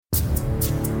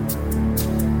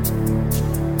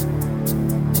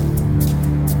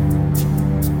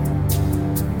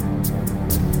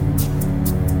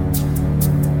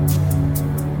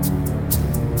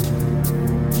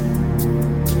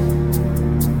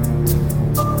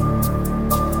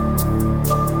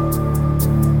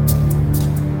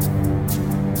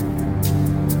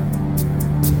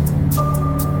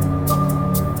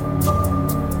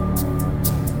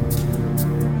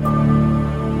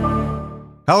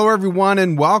Hello, everyone,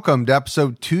 and welcome to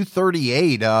episode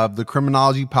 238 of the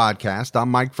Criminology Podcast.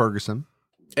 I'm Mike Ferguson.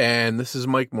 And this is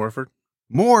Mike Morford.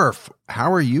 Morph,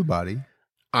 how are you, buddy?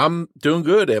 I'm doing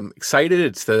good. I'm excited.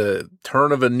 It's the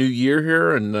turn of a new year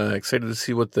here, and excited to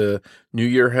see what the new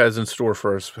year has in store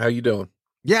for us. How you doing?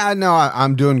 Yeah, no,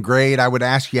 I'm doing great. I would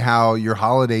ask you how your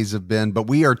holidays have been, but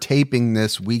we are taping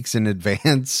this weeks in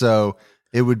advance, so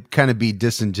it would kind of be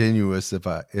disingenuous if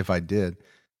I did.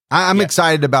 I'm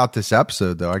excited about this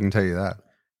episode, though. I can tell you that.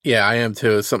 Yeah, I am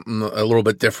too. It's something a little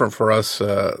bit different for us,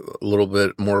 a little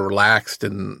bit more relaxed,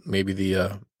 and maybe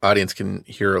the audience can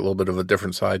hear a little bit of a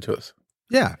different side to us.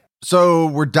 Yeah. So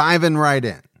we're diving right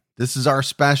in. This is our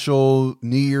special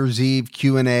New Year's Eve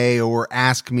Q&A or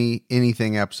Ask Me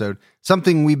Anything episode,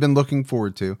 something we've been looking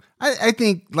forward to. I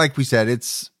think, like we said,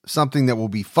 it's something that will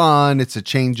be fun. It's a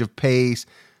change of pace.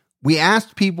 We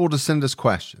asked people to send us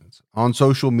questions on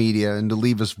social media and to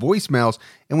leave us voicemails,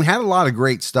 and we had a lot of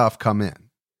great stuff come in.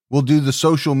 We'll do the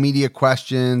social media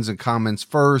questions and comments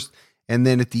first, and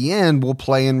then at the end, we'll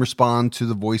play and respond to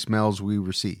the voicemails we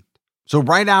received. So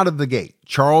right out of the gate,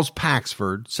 Charles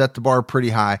Paxford set the bar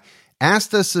pretty high,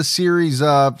 asked us a series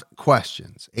of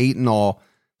questions, 8 in all,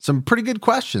 some pretty good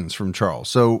questions from Charles.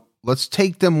 So let's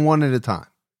take them one at a time.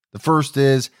 The first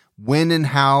is, when and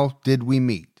how did we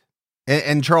meet?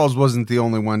 And Charles wasn't the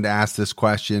only one to ask this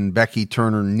question. Becky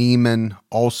Turner Neiman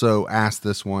also asked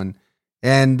this one.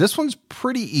 And this one's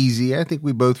pretty easy. I think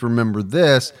we both remember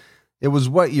this. It was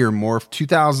what year, Morph?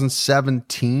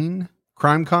 2017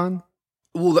 CrimeCon?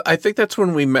 Well, I think that's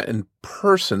when we met in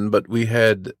person, but we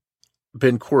had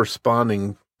been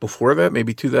corresponding before that,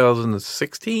 maybe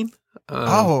 2016.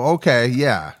 Oh, okay.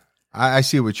 Yeah. I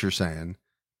see what you're saying.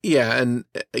 Yeah. And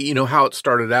you know how it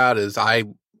started out is I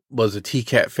was a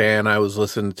T-Cat fan. I was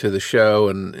listening to the show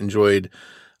and enjoyed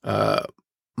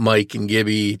Mike and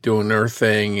Gibby doing their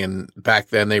thing. And back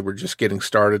then they were just getting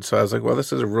started. So I was like, well,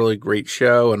 this is a really great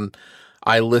show. And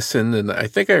I listened, and I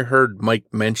think I heard Mike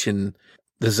mention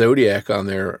the Zodiac on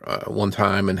there one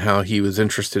time and how he was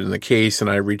interested in the case. And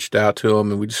I reached out to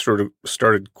him, and we just sort of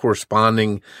started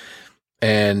corresponding.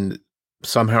 And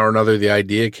somehow or another, the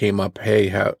idea came up, hey,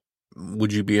 how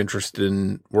would you be interested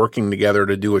in working together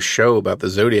to do a show about the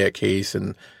Zodiac case,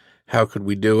 and how could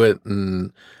we do it?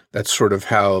 And that's sort of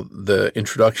how the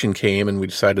introduction came, and we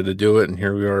decided to do it. And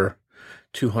here we are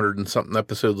 200 and something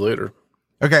episodes later.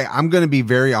 Okay. I'm going to be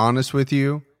very honest with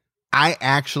you. I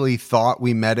actually thought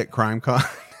we met at CrimeCon.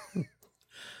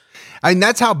 I mean,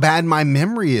 that's how bad my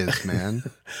memory is, man.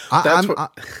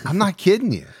 I'm not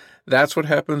kidding you. That's what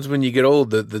happens when you get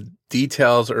old. The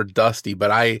details are dusty,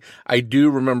 but I do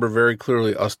remember very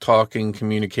clearly us talking,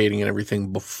 communicating, and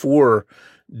everything before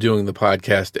doing the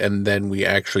podcast, and then we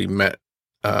actually met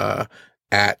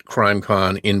at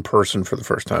CrimeCon in person for the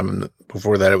first time. And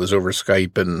before that, it was over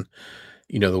Skype, and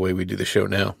you know the way we do the show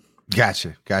now.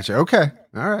 Gotcha. Okay.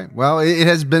 All right. Well, it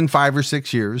has been 5 or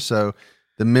 6 years, so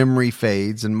the memory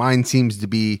fades, and mine seems to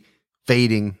be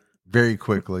fading very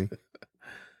quickly.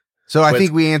 So I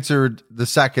think we answered the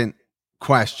second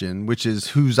question, which is,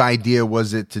 whose idea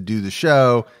was it to do the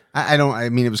show? I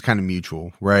mean, it was kind of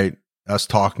mutual, right? Us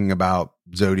talking about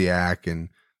Zodiac and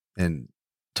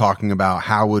talking about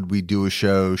how would we do a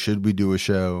show? Should we do a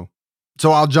show?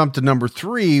 So I'll jump to number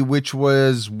 3, which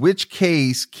was, which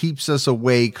case keeps us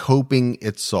awake hoping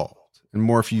it's solved? And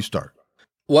more if you start.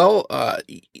 Well,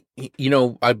 you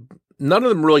know, none of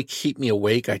them really keep me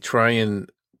awake. I try and,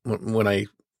 when I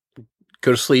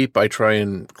go to sleep, I try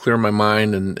and clear my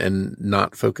mind and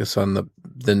not focus on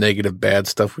the negative, bad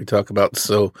stuff we talk about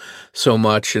so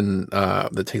much, and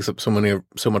that takes up so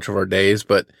much of our days.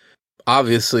 But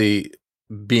obviously,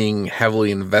 being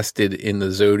heavily invested in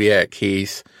the Zodiac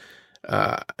case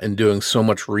and doing so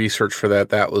much research for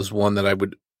that was one that I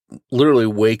would literally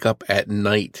wake up at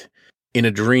night in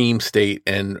a dream state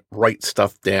and write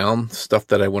stuff down, stuff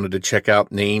that I wanted to check out,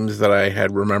 names that I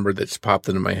had remembered that just popped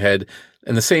into my head.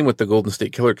 And the same with the Golden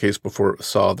State Killer case before it was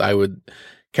solved. I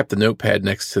kept the notepad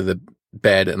next to the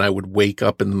bed, and I would wake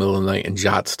up in the middle of the night and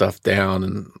jot stuff down.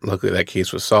 And luckily that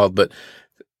case was solved. But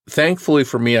thankfully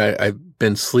for me, I've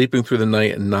been sleeping through the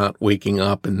night and not waking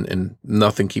up, and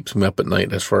nothing keeps me up at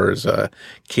night as far as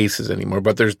cases anymore.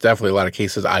 But there's definitely a lot of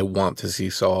cases I want to see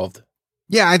solved.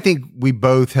 Yeah, I think we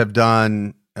both have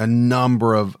done a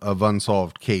number of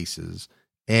unsolved cases,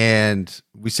 and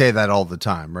we say that all the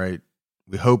time, right?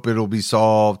 We hope it'll be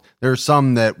solved. There are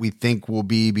some that we think will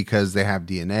be because they have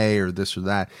DNA or this or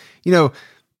that. You know,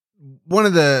 one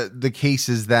of the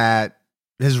cases that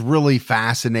has really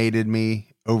fascinated me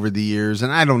over the years,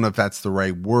 and I don't know if that's the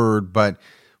right word, but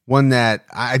one that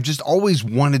I just always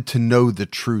wanted to know the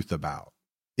truth about,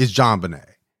 is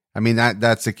JonBenét. I mean,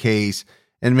 that's a case,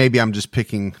 and maybe I'm just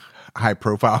picking high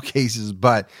profile cases,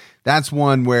 but that's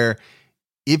one where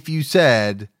if you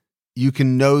said you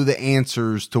can know the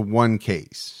answers to one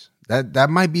case, that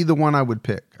might be the one I would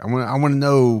pick. I want to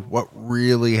know what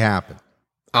really happened.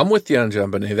 I'm with you on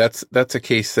JonBenet. That's a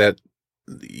case that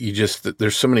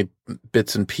there's so many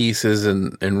bits and pieces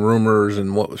and rumors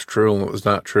and what was true and what was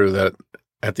not true that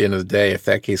at the end of the day, if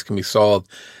that case can be solved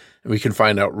and we can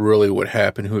find out really what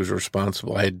happened, who was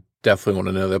responsible, I definitely want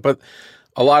to know that. But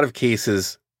a lot of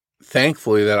cases,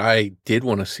 thankfully, that I did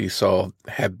want to see solved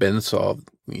have been solved,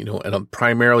 and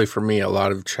primarily for me, a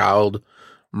lot of child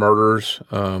murders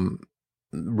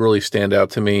really stand out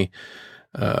to me.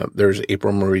 There's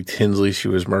April Marie Tinsley. She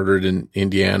was murdered in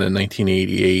Indiana in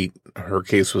 1988. Her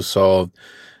case was solved.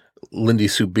 Lindy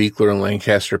Sue Beekler in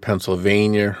Lancaster,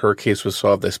 Pennsylvania. Her case was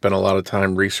solved. I spent a lot of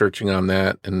time researching on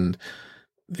that, and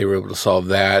they were able to solve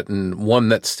that. And one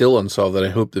that's still unsolved that I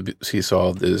hope to see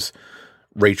solved is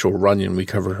Rachel Runyon. We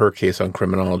covered her case on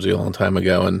Criminology a long time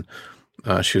ago,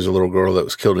 and she was a little girl that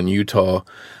was killed in Utah.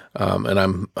 And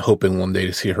I'm hoping one day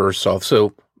to see her solved.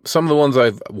 So some of the ones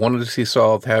I've wanted to see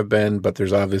solved have been, but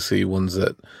there's obviously ones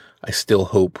that I still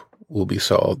hope will be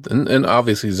solved. And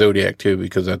obviously Zodiac too,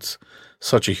 because that's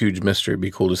such a huge mystery. It'd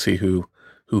be cool to see who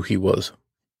he was.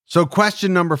 So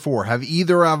question number 4, have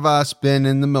either of us been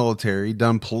in the military,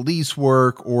 done police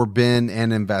work, or been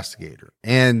an investigator?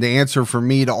 And the answer for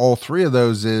me to all 3 of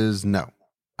those is no.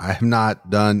 I have not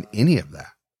done any of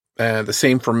that. The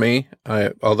same for me.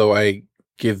 Although I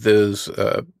give those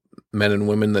men and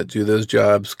women that do those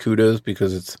jobs kudos,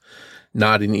 because it's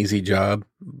not an easy job,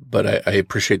 but I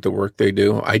appreciate the work they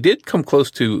do. I did come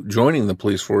close to joining the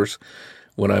police force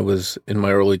when I was in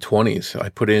my early 20s. I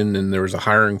put in, and there was a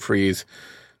hiring freeze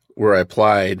where I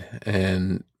applied,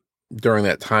 and during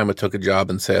that time I took a job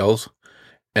in sales.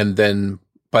 And then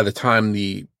by the time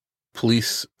the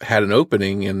police had an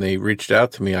opening and they reached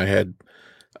out to me, I had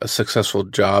a successful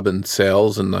job in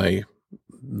sales, and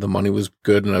the money was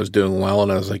good and I was doing well.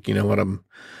 And I was like, you know what,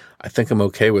 I think I'm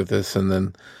okay with this. And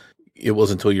then it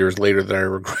wasn't until years later that I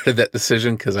regretted that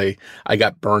decision, because I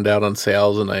got burned out on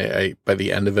sales, and I by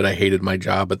the end of it, I hated my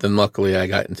job. But then luckily I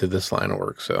got into this line of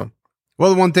work. So.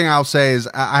 Well, the one thing I'll say is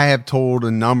I have told a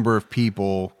number of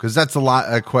people, because that's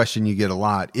a question you get a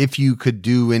lot. If you could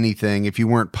do anything, if you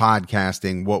weren't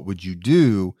podcasting, what would you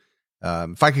do?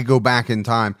 If I could go back in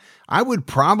time, I would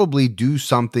probably do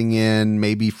something in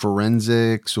maybe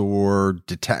forensics or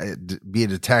be a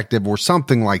detective or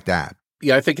something like that.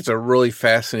 Yeah, I think it's a really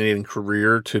fascinating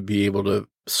career to be able to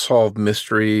solve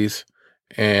mysteries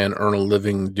and earn a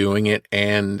living doing it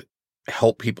and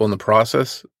help people in the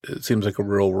process. It seems like a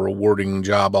real rewarding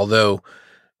job. Although,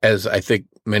 as I think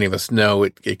many of us know,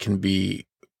 it can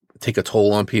take a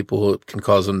toll on people. It can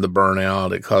cause them to burn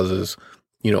out. It causes,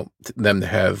 them to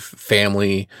have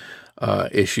family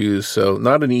issues. So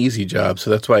not an easy job. So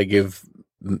that's why I give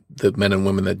the men and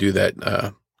women that do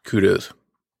that kudos.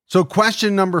 So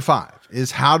question number 5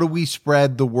 is, how do we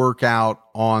spread the work out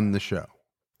on the show?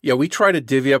 Yeah, we try to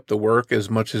divvy up the work as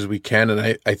much as we can.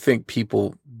 And I think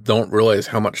people don't realize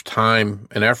how much time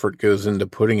and effort goes into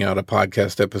putting out a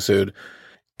podcast episode.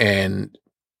 And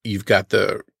you've got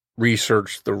the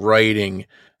research, the writing,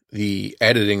 the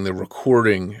editing, the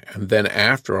recording. And then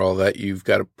after all that, you've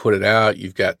got to put it out.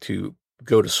 You've got to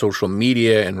go to social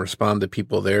media and respond to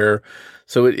people there.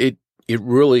 So it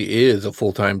really is a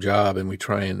full-time job, and we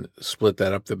try and split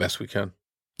that up the best we can.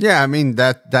 Yeah, I mean,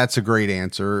 that's a great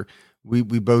answer. We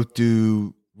both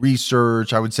do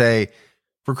research. I would say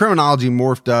for Criminology,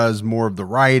 Morph does more of the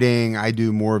writing. I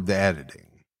do more of the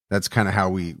editing. That's kind of how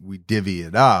we divvy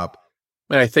it up.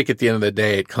 And I think at the end of the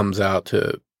day, it comes out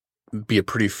to be a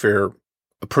pretty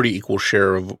equal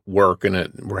share of work,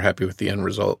 and we're happy with the end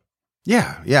result.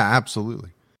 Yeah,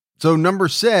 absolutely. So number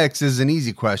 6 is an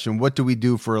easy question. What do we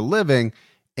do for a living?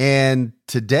 And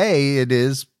today it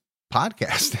is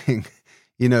podcasting.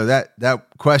 That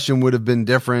question would have been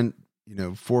different,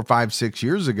 4, 5, 6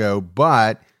 years ago,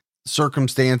 but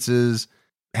circumstances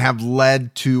have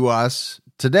led to us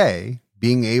today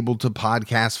being able to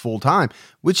podcast full time,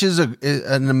 which is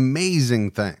an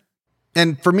amazing thing.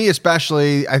 And for me,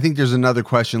 especially, I think there's another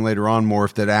question later on,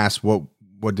 Morph, that asks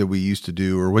what did we used to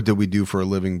do, or what did we do for a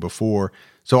living before?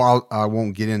 So I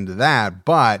won't get into that,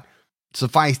 but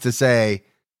suffice to say,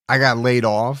 I got laid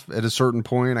off at a certain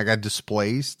point. I got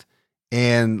displaced.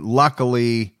 And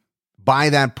luckily, by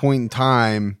that point in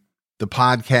time, the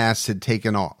podcast had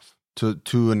taken off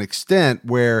to an extent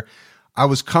where I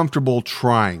was comfortable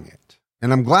trying it.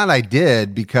 And I'm glad I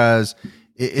did, because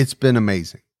it's been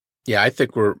amazing. Yeah, I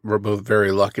think we're both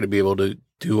very lucky to be able to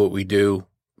do what we do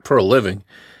for a living.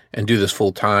 and do this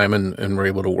full time, and we're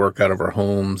able to work out of our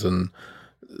homes. And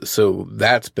so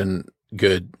that's been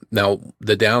good. Now,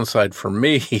 the downside for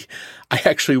me, I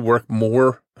actually work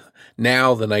more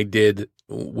now than I did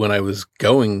when I was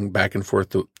going back and forth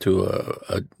to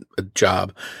a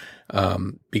job,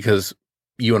 because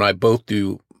you and I both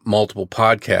do multiple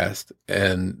podcasts,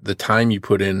 and the time you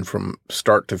put in from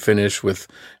start to finish with,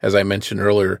 as I mentioned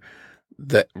earlier,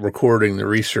 the recording, the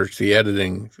research, the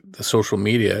editing, the social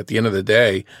media, at the end of the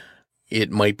day,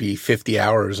 it might be 50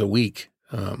 hours a week.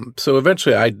 So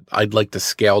eventually I'd like to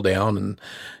scale down and,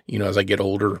 as I get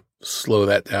older, slow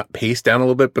that pace down a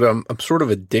little bit, but I'm sort of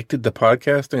addicted to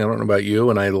podcasting. I don't know about you.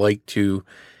 And I like to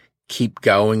keep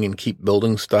going and keep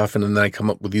building stuff. And then I come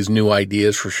up with these new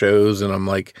ideas for shows, and I'm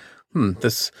like,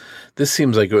 this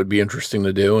seems like it would be interesting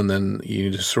to do. And then you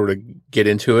just sort of get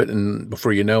into it, and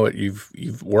before you know it,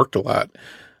 you've worked a lot.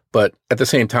 But at the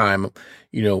same time,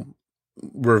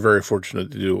 we're very fortunate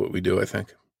to do what we do, I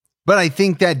think. But I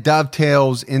think that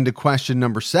dovetails into question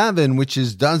number 7, which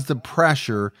is, does the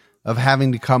pressure of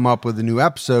having to come up with a new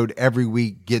episode every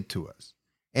week get to us?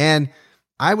 And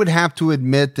I would have to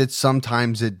admit that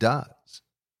sometimes it does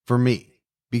for me,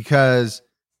 because,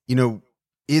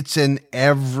 it's an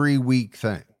every week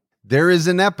thing. There is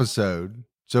an episode.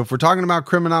 So if we're talking about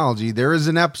criminology, there is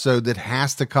an episode that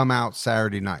has to come out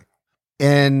Saturday night.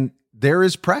 And there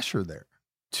is pressure there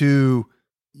to,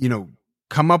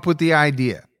 come up with the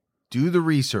idea, do the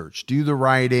research, do the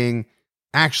writing,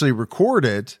 actually record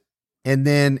it, and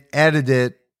then edit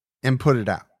it and put it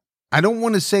out. I don't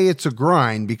want to say it's a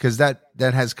grind, because that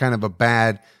has kind of a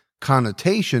bad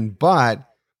connotation, but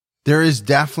there is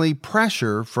definitely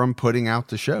pressure from putting out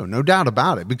the show. No doubt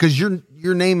about it, because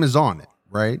your name is on it,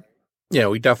 right? Yeah,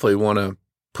 we definitely want to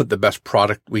put the best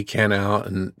product we can out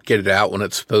and get it out when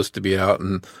it's supposed to be out.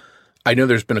 And I know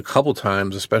there's been a couple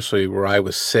times, especially where I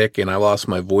was sick and I lost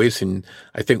my voice. And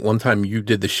I think one time you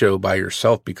did the show by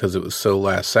yourself because it was so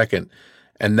last second.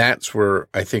 And that's where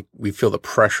I think we feel the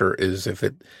pressure is, if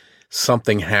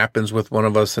something happens with one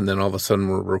of us and then all of a sudden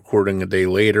we're recording a day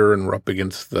later and we're up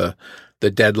against the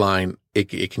deadline,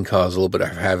 it can cause a little bit of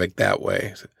havoc that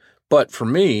way. But for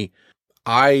me,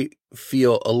 I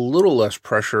feel a little less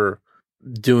pressure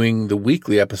doing the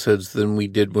weekly episodes than we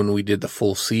did when we did the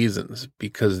full seasons,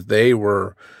 because they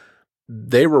were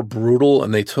brutal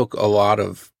and they took a lot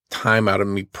of time out of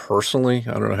me personally.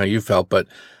 I don't know how you felt, but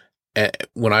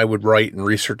when I would write and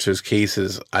research those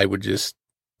cases, I would just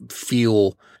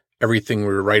feel everything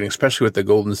we were writing, especially with the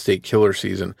Golden State Killer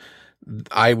season.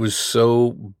 I was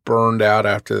so burned out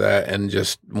after that and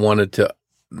just wanted to,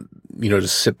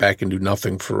 just sit back and do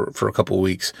nothing for a couple of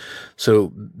weeks.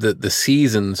 So the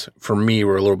seasons for me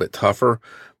were a little bit tougher,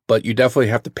 but you definitely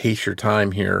have to pace your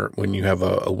time here when you have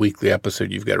a weekly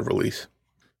episode you've got to release.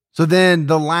 So then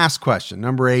the last question,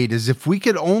 number 8, is, if we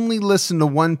could only listen to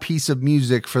one piece of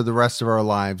music for the rest of our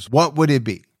lives, what would it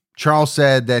be? Charles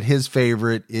said that his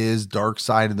favorite is Dark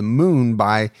Side of the Moon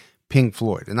by Pink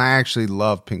Floyd. And I actually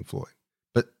love Pink Floyd,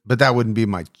 but that wouldn't be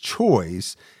my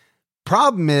choice.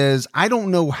 Problem is, I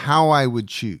don't know how I would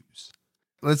choose.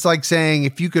 It's like saying,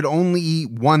 if you could only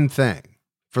eat one thing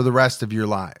for the rest of your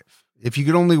life, if you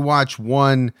could only watch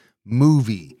one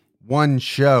movie, one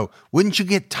show, wouldn't you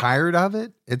get tired of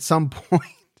it at some point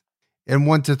and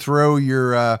want to throw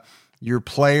your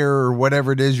player or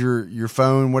whatever it is, your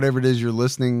phone, whatever it is you're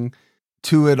listening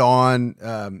to it on,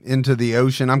 into the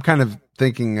ocean? I'm kind of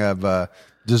thinking of a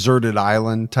deserted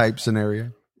island type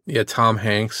scenario. Yeah, Tom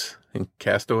Hanks in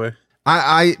Castaway.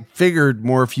 I figured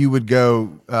more if you would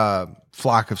go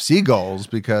Flock of Seagulls,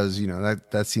 because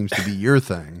that seems to be your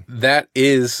thing. That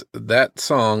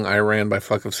song I Ran by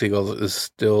Flock of Seagulls is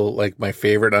still like my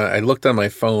favorite. I looked on my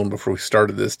phone before we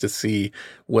started this to see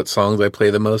what songs I play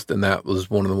the most, and that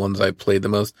was one of the ones I played the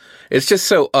most. It's just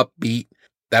so upbeat.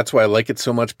 That's why I like it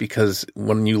so much, because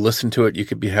when you listen to it, you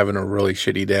could be having a really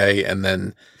shitty day, and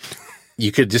then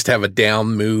you could just have a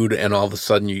down mood, and all of a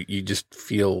sudden you just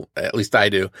feel, at least I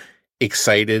do,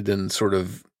 excited and sort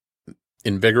of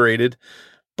invigorated.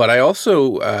 But I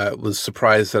also was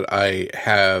surprised that I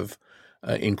have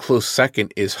in close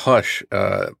second is Hush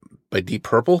by Deep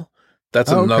Purple. That's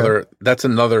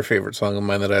another favorite song of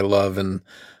mine that I love, and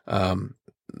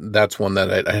that's one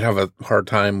that I have a hard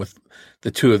time with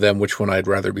the two of them, which one I'd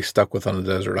rather be stuck with on a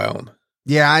desert island.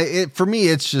 Yeah, for me,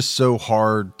 it's just so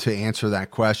hard to answer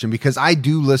that question, because I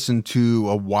do listen to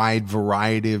a wide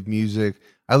variety of music.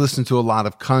 I listen to a lot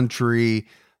of country,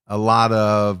 a lot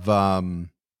of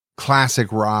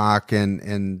classic rock,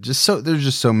 and there's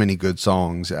just so many good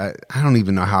songs. I don't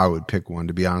even know how I would pick one,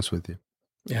 to be honest with you.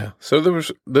 Yeah. So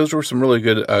those were some really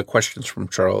good questions from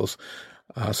Charles.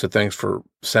 So thanks for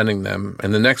sending them.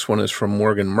 And the next one is from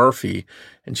Morgan Murphy,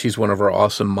 and she's one of our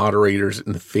awesome moderators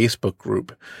in the Facebook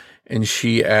group. And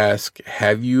she asked,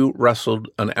 have you wrestled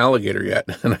an alligator yet?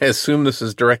 And I assume this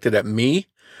is directed at me,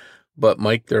 but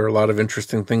Mike, there are a lot of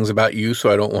interesting things about you,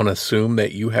 so I don't want to assume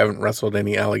that you haven't wrestled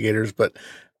any alligators. But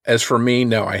as for me,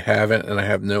 no, I haven't, and I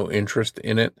have no interest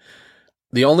in it.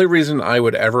 The only reason I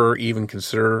would ever even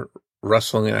consider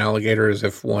wrestling an alligator is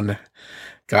if one,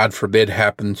 God forbid,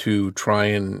 happened to try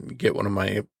and get one of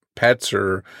my pets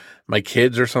or my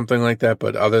kids or something like that.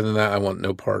 But other than that, I want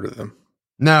no part of them.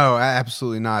 No,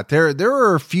 absolutely not. There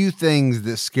are a few things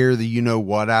that scare the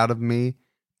you-know-what out of me.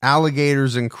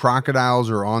 Alligators and crocodiles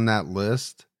are on that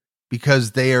list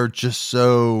because they are just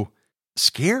so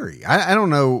scary. I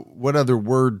don't know what other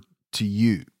word to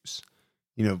use.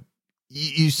 You know,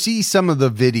 you see some of the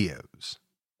videos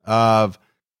of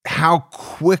how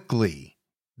quickly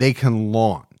they can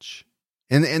launch,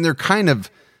 and they're kind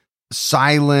of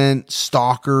silent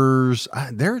stalkers.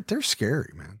 They're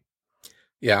scary, man.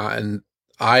 Yeah, and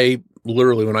I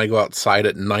literally, when I go outside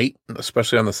at night,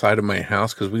 especially on the side of my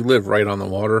house, because we live right on the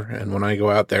water, and when I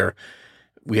go out there,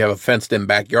 we have a fenced-in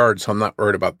backyard, so I'm not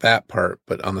worried about that part.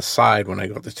 But on the side, when I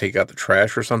go to take out the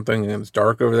trash or something, and it's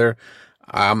dark over there,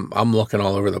 I'm looking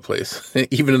all over the place.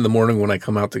 Even in the morning when I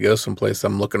come out to go someplace,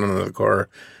 I'm looking under the car,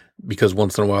 because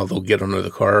once in a while they'll get under the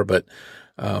car. But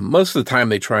most of the time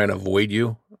they try and avoid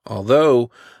you. Although,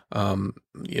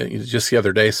 just the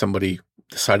other day, somebody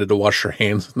decided to wash their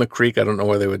hands in the creek. I don't know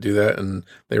why they would do that, and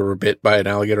they were bit by an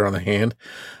alligator on the hand.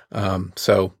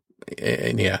 So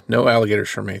no alligators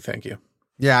for me. Thank you.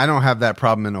 Yeah, I don't have that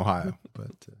problem in Ohio.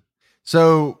 But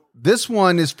so this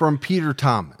one is from Peter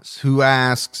Thomas, who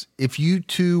asks, if you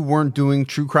two weren't doing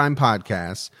true crime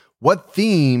podcasts, what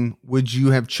theme would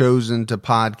you have chosen to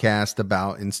podcast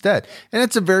about instead? And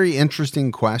it's a very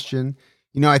interesting question.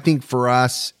 You know, I think for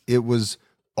us, it was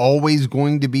always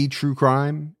going to be true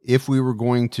crime if we were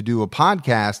going to do a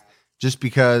podcast, just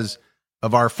because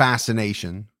of our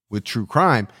fascination with true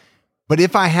crime. But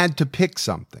if I had to pick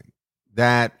something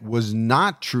that was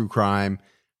not true crime,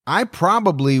 I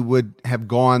probably would have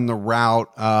gone the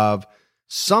route of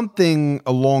something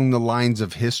along the lines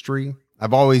of history.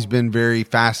 I've always been very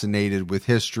fascinated with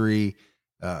history,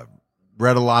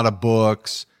 read a lot of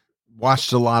books,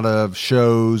 watched a lot of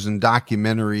shows and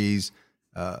documentaries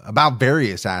about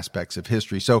various aspects of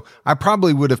history. So I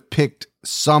probably would have picked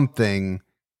something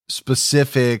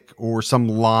specific or some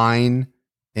line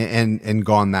and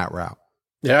gone that route.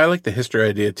 Yeah, I like the history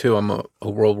idea too. I'm a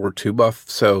World War II buff,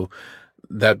 so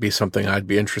that'd be something I'd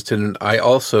be interested in. I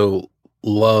also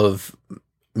love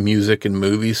music and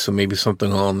movies, so maybe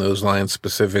something along those lines,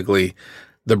 specifically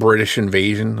the British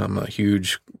invasion. I'm a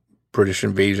huge British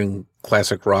invasion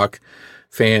classic rock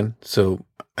fan, so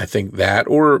I think that,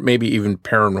 or maybe even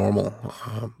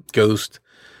paranormal, ghost,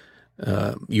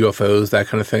 UFOs, that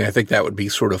kind of thing. I think that would be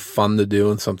sort of fun to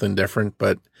do and something different.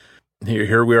 But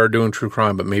here we are doing true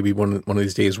crime, but maybe one of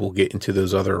these days we'll get into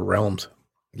those other realms.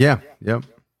 Yeah. Yep.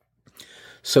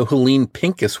 So Helene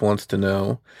Pincus wants to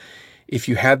know, if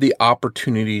you had the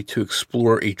opportunity to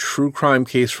explore a true crime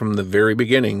case from the very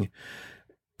beginning,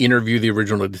 interview the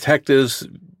original detectives,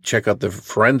 check out the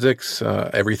forensics,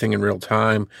 everything in real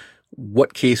time,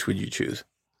 what case would you choose?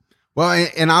 Well,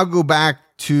 and I'll go back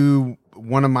to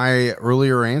one of my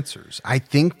earlier answers. I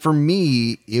think for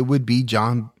me, it would be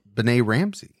JonBenet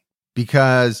Ramsey,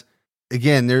 because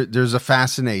again, there's a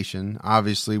fascination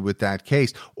obviously with that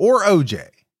case, or OJ.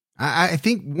 I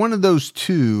think one of those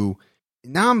two.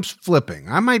 Now I'm flipping.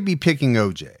 I might be picking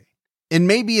OJ. And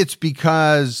maybe it's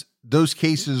because those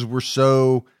cases were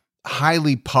so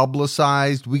highly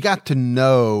publicized. We got to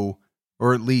know,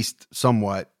 or at least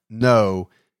somewhat know,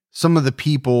 some of the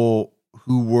people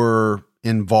who were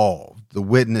involved, the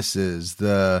witnesses,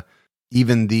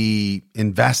 even the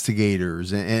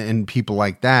investigators and people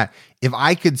like that. If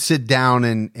I could sit down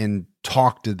and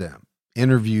talk to them,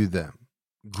 interview them,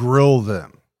 grill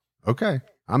them, okay,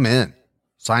 I'm in.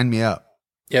 Sign me up.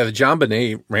 Yeah, the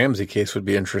JonBenet Ramsey case would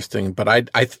be interesting, but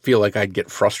I feel like I'd get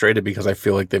frustrated because I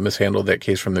feel like they mishandled that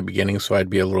case from the beginning, so I'd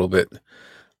be a little bit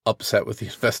upset with the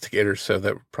investigators, so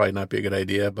that would probably not be a good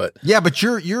idea. But yeah, but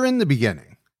you're in the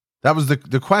beginning. That was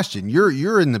the question.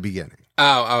 You're in the beginning.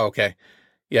 Oh, okay.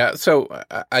 Yeah, so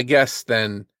I guess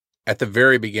then at the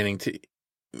very beginning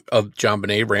of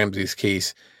JonBenet Ramsey's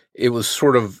case, it was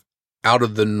sort of out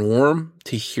of the norm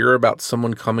to hear about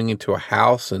someone coming into a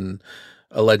house and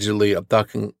allegedly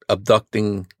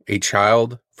abducting a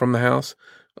child from the house.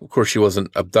 Of course, she wasn't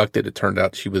abducted. It turned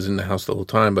out she was in the house the whole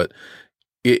time, but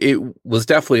it was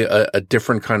definitely a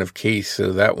different kind of case.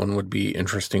 So that one would be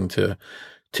interesting to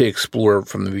to explore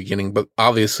from the beginning. But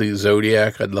obviously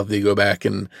Zodiac, I'd love to go back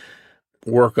and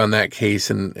work on that case,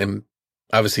 and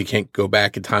obviously can't go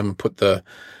back in time and put the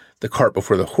cart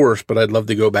before the horse, but I'd love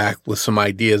to go back with some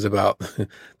ideas about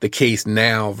the case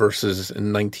now versus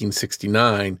in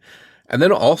 1969. And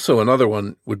then also another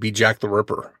one would be Jack the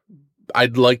Ripper.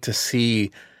 I'd like to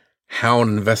see how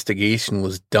an investigation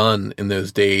was done in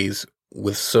those days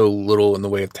with so little in the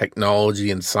way of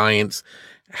technology and science,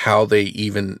 how they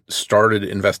even started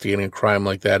investigating a crime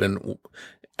like that. And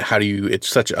how do you, it's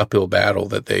such an uphill battle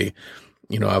that they,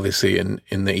 obviously in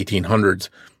the 1800s,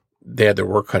 they had their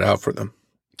work cut out for them.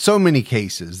 So many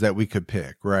cases that we could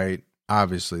pick, right?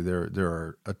 Obviously, there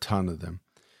are a ton of them.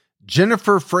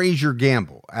 Jennifer Frazier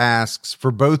Gamble asks, for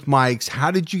both mics,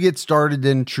 how did you get started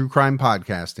in true crime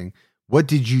podcasting? What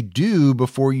did you do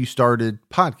before you started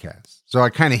podcasts? So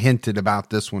I kind of hinted about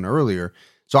this one earlier.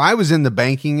 So I was in the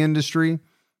banking industry,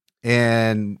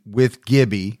 and with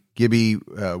Gibby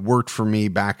worked for me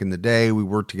back in the day. We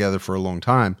worked together for a long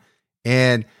time.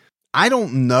 And I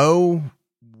don't know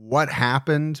what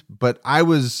happened, but I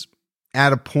was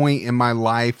at a point in my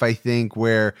life, I think,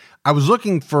 where I was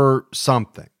looking for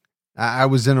something. I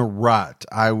was in a rut.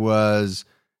 I was,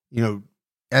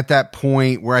 at that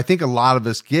point where I think a lot of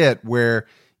us get, where,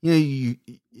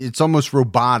 it's almost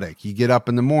robotic. You get up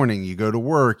in the morning, you go to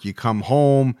work, you come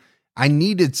home. I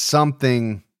needed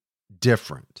something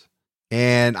different.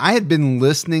 And I had been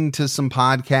listening to some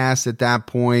podcasts at that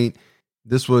point.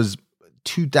 This was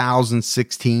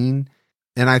 2016.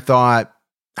 And I thought,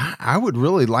 I would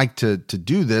really like to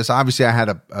do this. Obviously, I had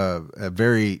a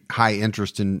very high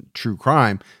interest in true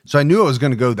crime. So I knew I was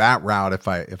going to go that route if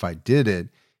I did it.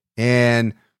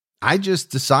 And I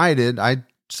just decided, I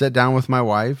sat down with my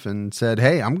wife and said,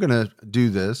 hey, I'm going to do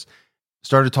this.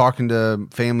 Started talking to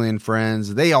family and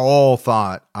friends. They all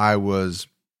thought I was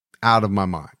out of my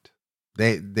mind.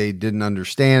 They didn't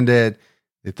understand it.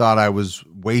 They thought I was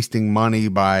wasting money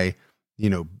by,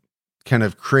 kind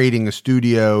of creating a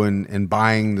studio and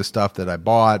buying the stuff that I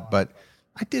bought, but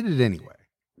I did it anyway.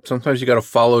 Sometimes you got to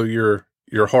follow your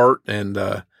heart. And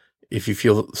if you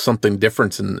feel something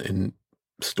different in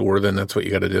store, then that's what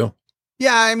you got to do.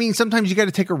 Yeah. I mean, sometimes you got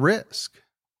to take a risk,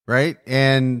 right?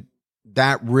 And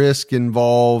that risk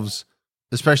involves,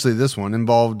 especially this one,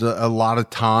 involved a lot of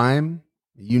time.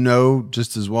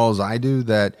 Just as well as I do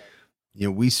that,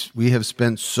 we have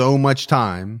spent so much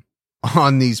time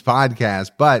on these podcasts,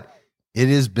 but it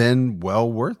has been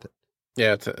well worth it.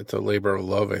 Yeah, it's a labor of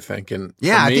love, I think. And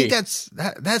yeah, I think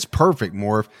that's perfect,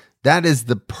 Morph. That is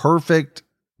the perfect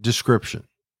description.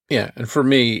 Yeah, and for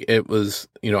me, it was,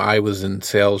 I was in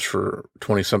sales for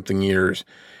 20-something years,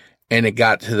 and it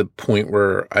got to the point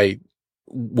where I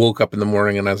woke up in the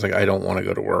morning and I was like, I don't want to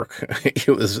go to work. It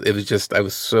was just, I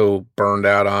was so burned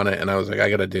out on it, and I was like, I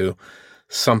got to do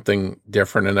something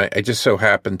different. And I just so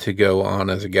happened to go on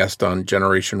as a guest on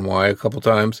Generation Why a couple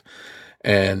times.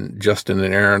 And Justin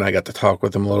and Aaron, I got to talk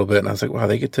with them a little bit, and I was like, wow,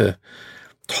 they get to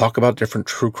talk about different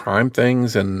true crime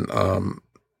things and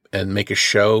make a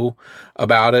show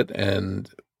about it and,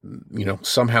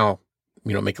 somehow,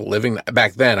 make a living.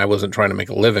 Back then, I wasn't trying to make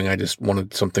a living. I just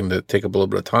wanted something to take up a little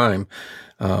bit of time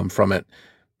from it.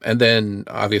 And then,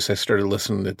 obviously, I started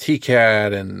listening to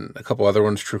TCAT and a couple other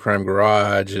ones, True Crime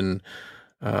Garage and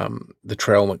The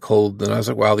Trail Went Cold. And I was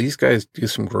like, wow, these guys do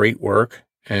some great work.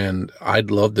 And I'd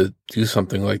love to do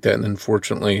something like that. And then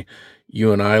fortunately,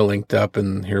 you and I linked up,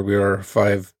 and here we are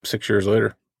 5-6 years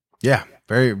later. Yeah,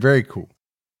 very, very cool.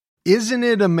 Isn't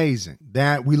it amazing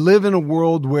that we live in a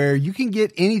world where you can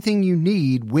get anything you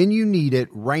need when you need it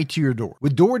right to your door?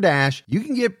 With DoorDash, you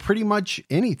can get pretty much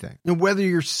anything. And whether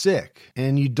you're sick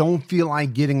and you don't feel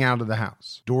like getting out of the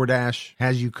house, DoorDash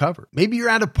has you covered. Maybe you're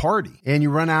at a party and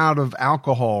you run out of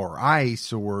alcohol or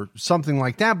ice or something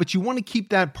like that, but you want to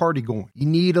keep that party going. You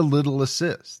need a little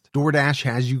assist. DoorDash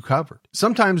has you covered.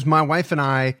 Sometimes my wife and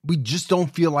I, we just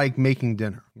don't feel like making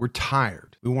dinner. We're tired.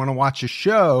 We want to watch a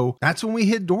show. That's when we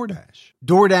hit DoorDash.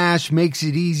 DoorDash makes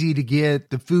it easy to get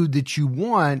the food that you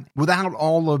want without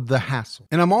all of the hassle.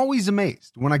 And I'm always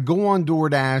amazed when I go on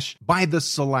DoorDash by the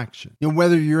selection.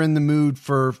 Whether you're in the mood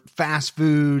for fast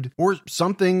food or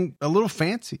something a little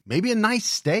fancy, maybe a nice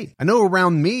steak. I know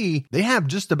around me, they have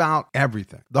just about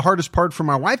everything. The hardest part for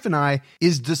my wife and I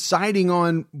is deciding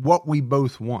on what we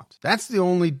both want. That's the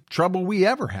only trouble we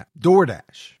ever have.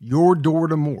 DoorDash, your door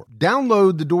to more.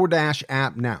 Download the DoorDash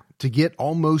app now to get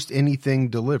almost anything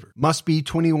delivered. Must be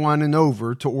 21 and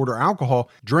over to order alcohol.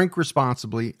 Drink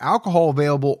responsibly. Alcohol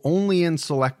available only in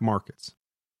select markets.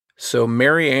 So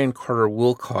Mary Ann Carter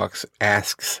Wilcox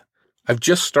asks, I've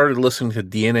just started listening to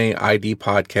DNA ID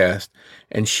podcast,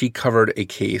 and she covered a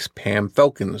case, Pam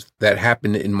Felkins, that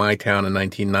happened in my town in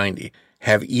 1990.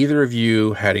 Have either of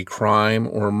you had a crime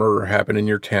or a murder happen in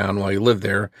your town while you lived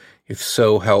there? If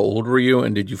so, how old were you,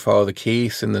 and did you follow the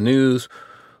case in the news,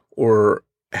 or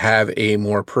have a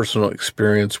more personal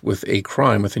experience with a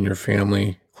crime within your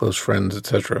family, close friends,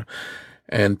 etc.?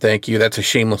 And thank you. That's a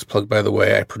shameless plug, by the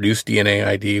way. I produce DNA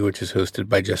ID, which is hosted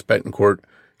by Jess Betancourt.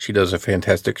 She does a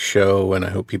fantastic show, and I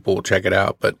hope people will check it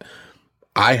out. But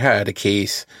I had a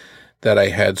case that I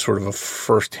had sort of a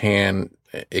firsthand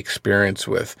experience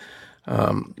with.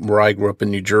 Where I grew up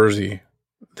in New Jersey,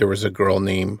 there was a girl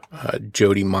named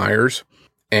Jody Myers,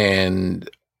 and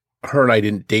her and I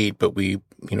didn't date, but we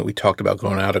talked about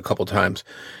going out a couple times,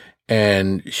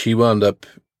 and she wound up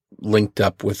linked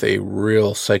up with a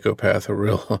real psychopath, a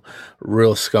real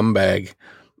scumbag,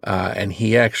 and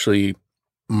he actually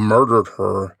murdered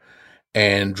her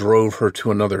and drove her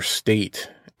to another state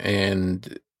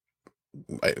and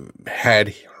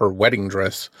had her wedding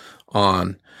dress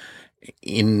on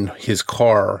in his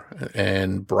car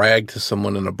and bragged to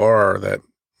someone in a bar that,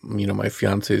 my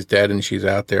fiance is dead and she's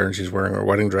out there and she's wearing her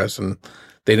wedding dress, and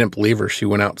they didn't believe her. She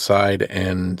went outside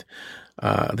and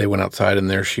they went outside and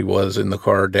there she was in the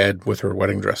car dead with her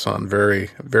wedding dress on. Very,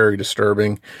 very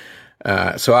disturbing.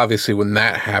 So obviously when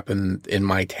that happened in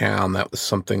my town, that was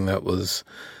something that was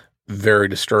very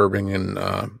disturbing and,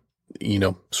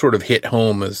 sort of hit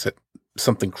home as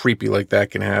something creepy like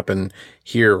that can happen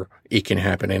here. It can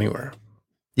happen anywhere.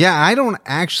 Yeah, I don't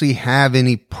actually have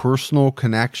any personal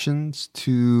connections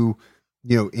to,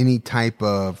 any type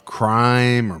of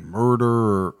crime or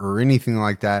murder or anything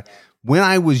like that. When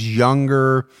I was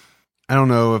younger, I don't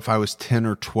know if I was 10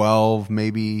 or 12,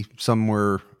 maybe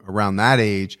somewhere around that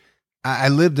age, I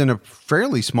lived in a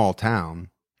fairly small town,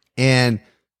 and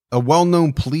a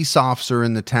well-known police officer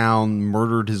in the town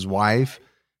murdered his wife.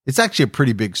 It's actually a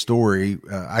pretty big story.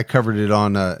 I covered it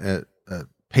on a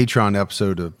Patreon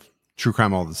episode of True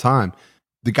Crime All the Time.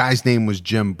 The guy's name was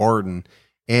Jim Barton,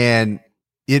 and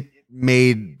it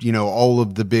made, all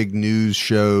of the big news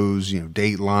shows,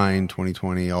 Dateline,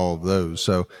 2020, all of those.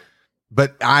 So,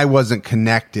 but I wasn't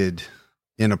connected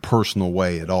in a personal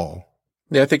way at all.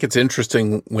 Yeah, I think it's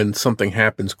interesting when something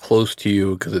happens close to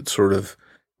you because it sort of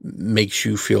makes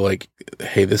you feel like,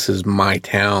 hey, this is my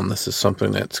town. This is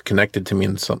something that's connected to me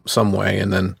in some way.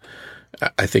 And then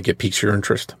I think it piques your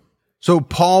interest. So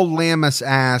Paul Lammas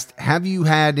asked, have you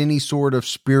had any sort of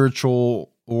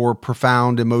spiritual or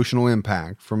profound emotional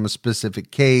impact from a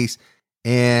specific case?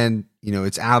 And,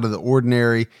 it's out of the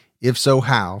ordinary. If so,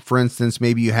 how? For instance,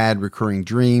 maybe you had recurring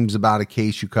dreams about a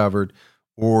case you covered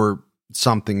or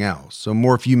something else. So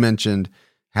Morph, you mentioned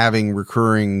having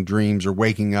recurring dreams or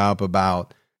waking up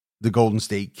about the Golden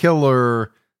State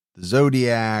Killer, the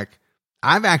Zodiac.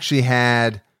 I've actually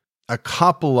had a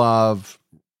couple of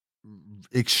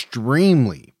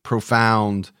extremely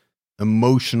profound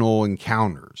emotional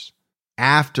encounters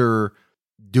after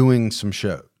doing some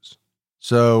shows.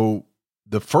 So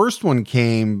the first one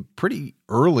came pretty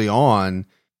early on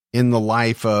in the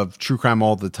life of True Crime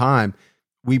All the Time.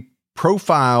 We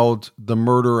profiled the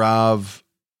murder of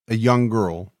a young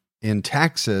girl in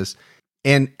Texas.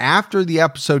 And after the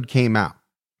episode came out,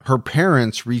 her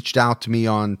parents reached out to me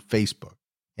on Facebook.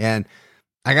 And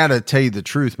I got to tell you the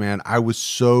truth, man, I was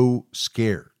so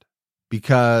scared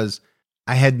because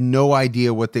I had no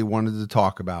idea what they wanted to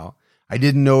talk about. I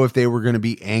didn't know if they were going to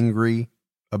be angry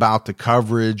about the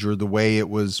coverage or the way it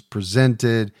was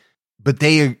presented, but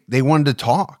they wanted to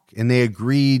talk, and they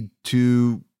agreed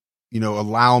to,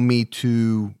 allow me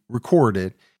to record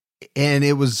it. And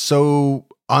it was so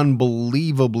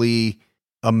unbelievably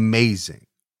amazing.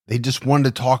 They just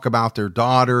wanted to talk about their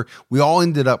daughter. We all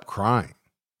ended up crying.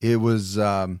 It was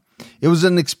an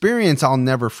experience I'll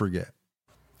never forget.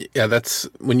 Yeah, that's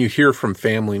when you hear from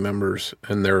family members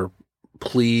and they're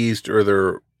pleased or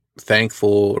they're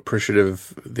thankful,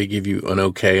 appreciative, they give you an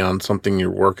okay on something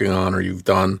you're working on or you've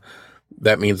done.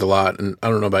 That means a lot. And I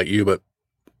don't know about you, but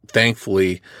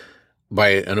thankfully, by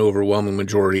an overwhelming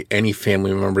majority, any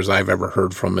family members I've ever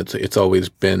heard from, it's always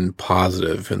been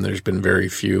positive, and there's been very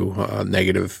few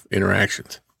negative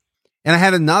interactions. And I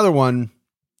had another one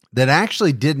that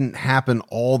actually didn't happen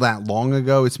all that long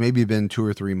ago. It's maybe been 2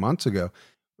 or 3 months ago.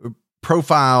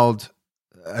 Profiled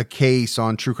a case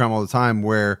on True Crime All the Time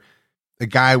where a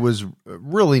guy was a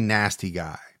really nasty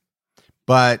guy,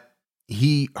 but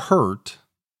he hurt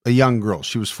a young girl.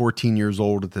 She was 14 years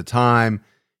old at the time.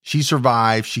 She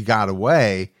survived. She got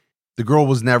away. The girl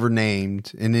was never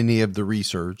named in any of the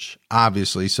research,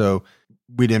 obviously, so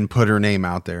we didn't put her name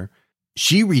out there.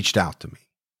 She reached out to me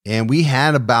And we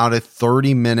had about a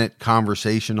 30-minute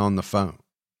conversation on the phone.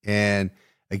 And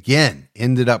again,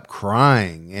 ended up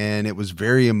crying, and it was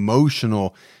very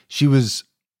emotional. She was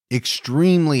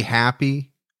extremely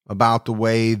happy about the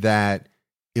way that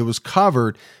it was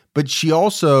covered, but she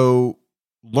also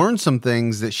learned some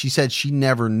things that she said she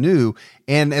never knew.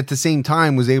 And at the same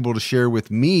time was able to share with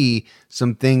me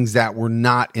some things that were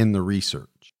not in the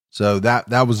research. So that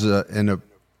was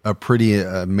a pretty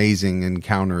amazing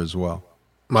encounter as well.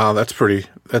 Wow, that's pretty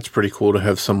cool to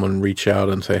have someone reach out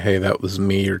and say, hey, that was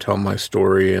me, or tell my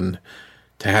story, and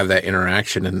to have that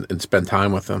interaction and spend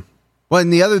time with them. Well,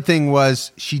 and the other thing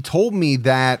was she told me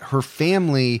that her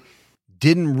family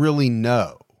didn't really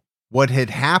know what had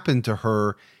happened to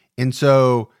her. And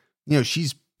so,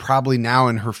 she's probably now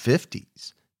in her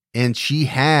 50s, and she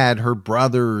had her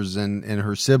brothers and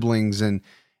her siblings and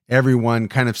everyone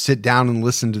kind of sit down and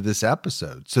listen to this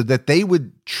episode so that they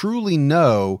would truly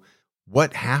know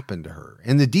what happened to her.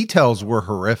 And the details were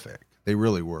horrific. They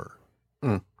really were.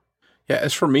 Mm. Yeah.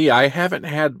 As for me, I haven't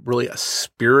had really a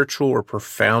spiritual or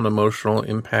profound emotional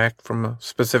impact from a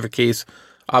specific case.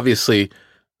 Obviously,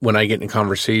 when I get in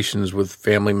conversations with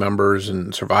family members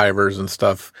and survivors and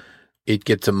stuff, it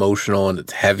gets emotional and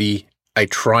it's heavy. I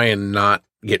try and not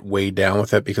get weighed down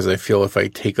with it, because I feel if I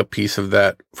take a piece of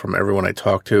that from everyone I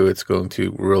talk to, it's going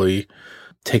to really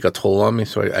take a toll on me.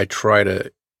 So I try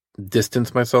to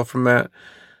distance myself from that.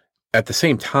 At the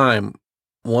same time,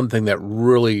 one thing that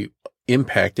really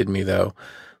impacted me, though,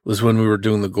 was when we were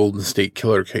doing the Golden State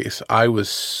Killer case. I was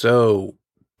so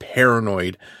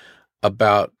paranoid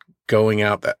about going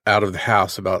out of the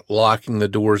house, about locking the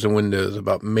doors and windows,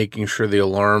 about making sure the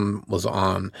alarm was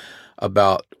on,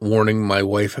 about warning my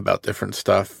wife about different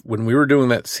stuff. When we were doing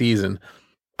that season,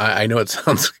 I know it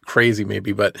sounds crazy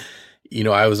maybe, but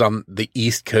I was on the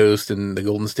East Coast and the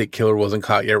Golden State Killer wasn't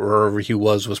caught yet. Wherever he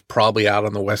was probably out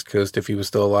on the West Coast if he was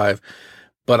still alive.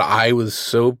 But I was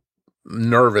so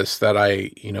nervous that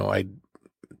I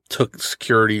took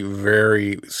security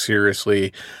very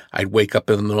seriously. I'd wake up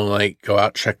in the middle of the night, go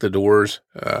out, check the doors.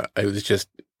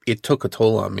 It took a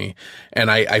toll on me. And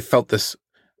I felt this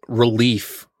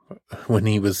relief when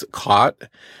he was caught,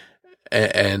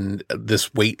 and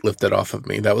this weight lifted off of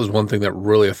me. That was one thing that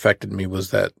really affected me,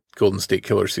 was that Golden State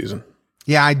Killer season.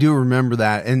 Yeah, I do remember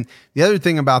that. And the other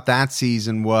thing about that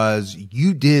season was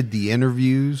you did the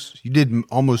interviews. You did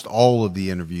almost all of the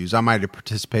interviews. I might have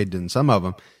participated in some of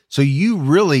them. So you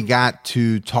really got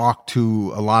to talk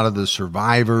to a lot of the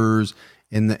survivors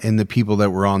and the people that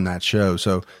were on that show.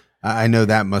 So I know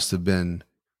that must have been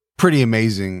pretty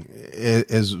amazing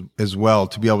as well,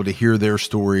 to be able to hear their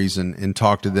stories and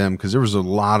talk to them, because there was a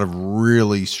lot of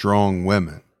really strong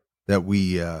women that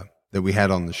we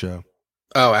had on the show.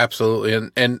 Oh, absolutely.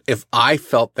 And if I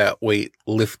felt that weight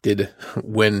lifted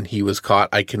when he was caught,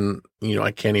 I can't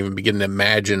even begin to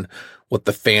imagine what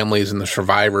the families and the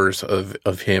survivors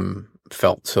of him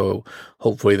felt. So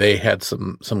hopefully they had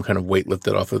some kind of weight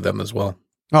lifted off of them as well.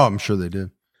 Oh, I'm sure they did.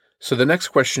 So the next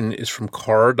question is from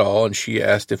Cara Dahl, and she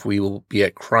asked if we will be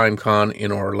at CrimeCon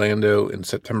in Orlando in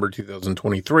September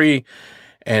 2023,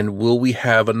 and will we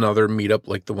have another meetup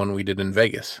like the one we did in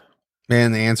Vegas?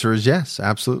 And the answer is yes,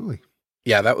 absolutely.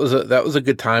 Yeah, that was a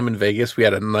good time in Vegas. We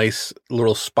had a nice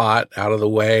little spot out of the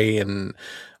way, and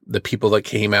the people that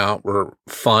came out were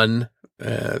fun.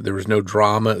 There was no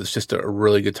drama. It was just a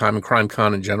really good time. And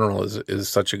CrimeCon in general is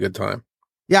such a good time.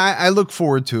 Yeah, I look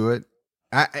forward to it.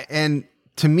 And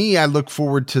to me, I look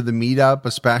forward to the meetup,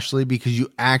 especially because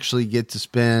you actually get to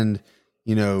spend,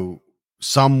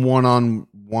 some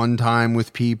one-on-one time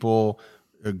with people,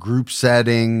 a group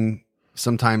setting,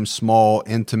 sometimes small,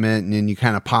 intimate, and then you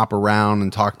kind of pop around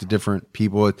and talk to different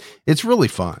people. It's really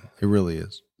fun. It really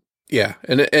is. Yeah.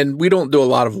 And we don't do a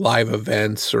lot of live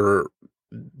events or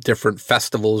different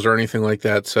festivals or anything like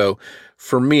that. So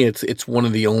for me, it's one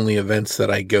of the only events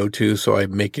that I go to. So I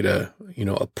make it a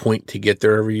point to get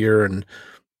there every year. And,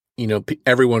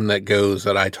 everyone that goes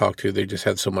that I talk to, they just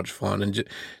have so much fun. And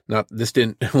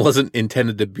wasn't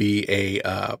intended to be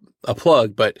a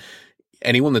plug, but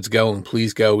anyone that's going,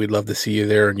 please go. We'd love to see you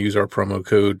there, and use our promo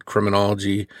code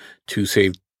Criminology to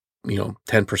save,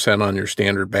 10% on your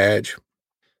standard badge.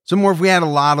 So more, if we had a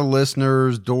lot of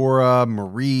listeners, Dora,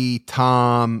 Marie,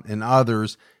 Tom, and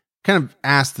others kind of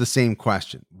asked the same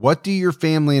question. What do your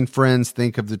family and friends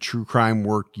think of the true crime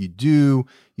work you do?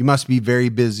 You must be very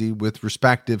busy with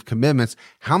respective commitments.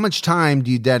 How much time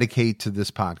do you dedicate to this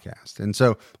podcast? And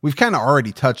so we've kind of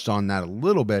already touched on that a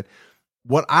little bit.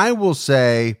 What I will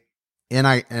say, and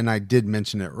I did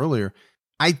mention it earlier,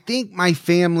 I think my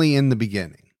family in the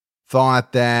beginning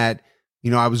thought that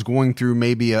I was going through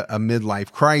maybe a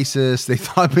midlife crisis. They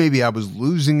thought maybe I was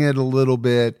losing it a little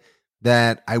bit,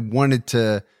 that I wanted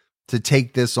to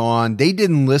take this on. They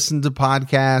didn't listen to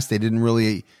podcasts. They didn't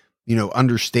really,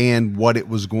 understand what it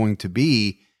was going to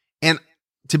be. And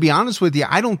to be honest with you,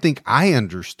 I don't think I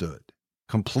understood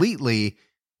completely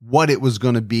what it was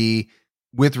going to be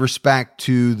with respect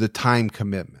to the time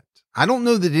commitment. I don't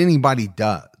know that anybody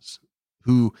does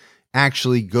who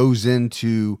actually goes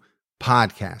into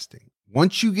podcasting.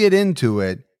 Once you get into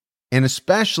it, and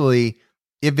especially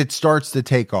if it starts to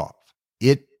take off,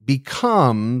 it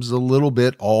becomes a little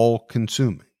bit all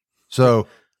consuming. So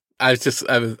I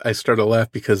started to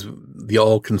laugh because the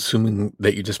all consuming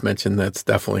that you just mentioned, that's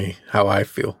definitely how I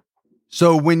feel.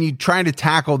 So when you try to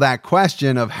tackle that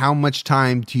question of how much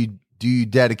time do you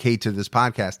dedicate to this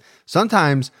podcast,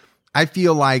 sometimes I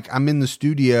feel like I'm in the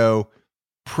studio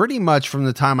pretty much from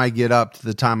the time I get up to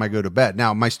the time I go to bed.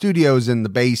 Now, my studio is in the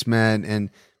basement, and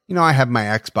I have my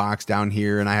Xbox down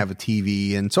here, and I have a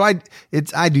TV, and so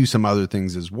I do some other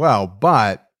things as well,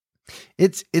 but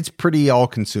it's pretty all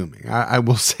consuming. I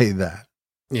will say that.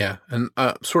 Yeah, and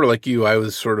sort of like you, I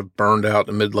was sort of burned out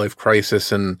in a midlife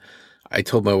crisis, and I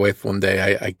told my wife one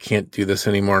day, I can't do this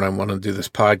anymore, and I want to do this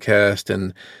podcast.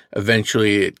 And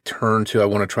eventually it turned to, I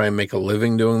want to try and make a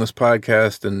living doing this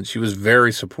podcast. And she was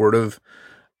very supportive.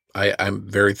 I'm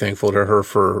very thankful to her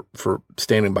for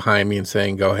standing behind me and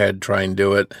saying, go ahead, try and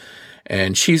do it.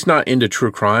 And she's not into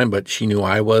true crime, but she knew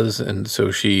I was. And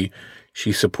so she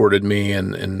supported me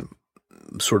and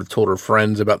sort of told her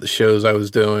friends about the shows I was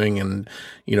doing, and,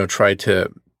 tried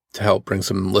to help bring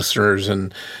some listeners,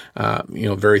 and,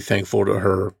 very thankful to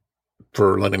her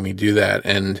for letting me do that.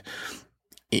 And,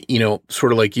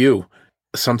 sort of like you,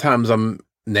 sometimes I'm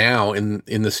now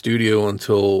in the studio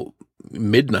until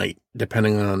midnight,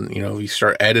 depending on, you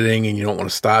start editing and you don't want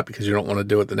to stop because you don't want to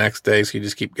do it the next day. So you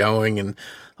just keep going, and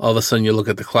all of a sudden you look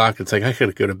at the clock. It's like, I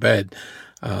gotta go to bed.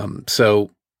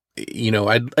 So,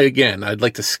 I'd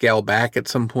like to scale back at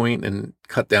some point and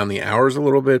cut down the hours a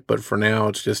little bit. But for now,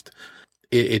 it's just,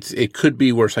 it could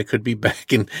be worse. I could be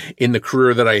back in the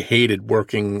career that I hated,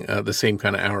 working the same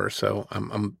kind of hours. So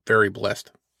I'm very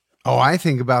blessed. Oh, I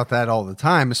think about that all the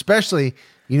time, especially,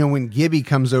 when Gibby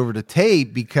comes over to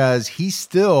tape, because he's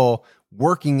still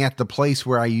working at the place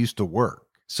where I used to work.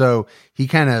 So he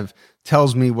kind of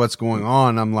tells me what's going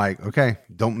on. I'm like, okay,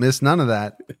 don't miss none of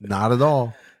that. Not at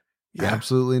all. Yeah.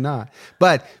 Absolutely not.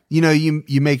 But, you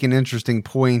make an interesting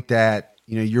point that,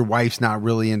 your wife's not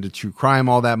really into true crime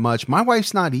all that much. My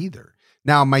wife's not either.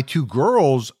 Now, my two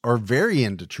girls are very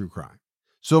into true crime.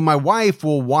 So my wife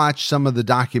will watch some of the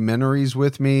documentaries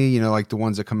with me, like the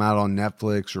ones that come out on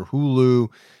Netflix or Hulu.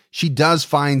 She does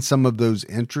find some of those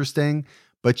interesting,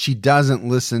 but she doesn't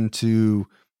listen to,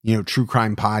 true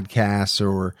crime podcasts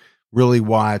or really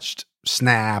watched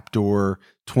Snapped or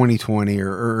 2020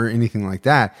 or anything like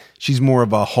that. She's more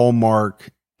of a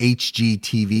Hallmark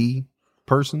HGTV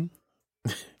person.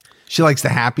 She likes the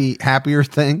happier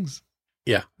things.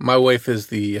 Yeah. My wife is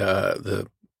the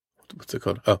what's it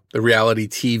called? Oh, the reality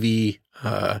TV,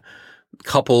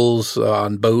 couples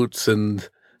on boats and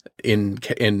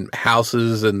in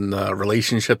houses and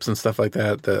relationships and stuff like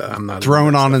that. I'm not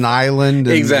thrown on an island.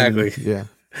 Exactly. Yeah.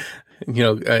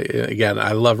 Again,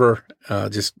 I love her.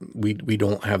 Just we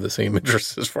don't have the same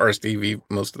interests as far as TV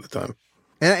most of the time.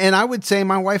 And I would say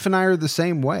my wife and I are the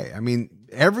same way. I mean,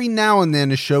 every now and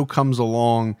then a show comes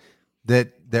along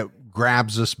that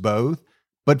grabs us both,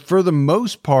 but for the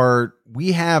most part,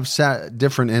 we have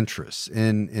different interests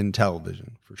in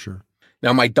television for sure.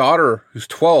 Now, my daughter, who's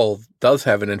 12, does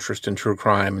have an interest in true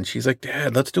crime, and she's like,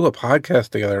 "Dad, let's do a podcast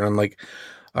together." And I'm like,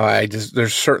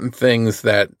 there's certain things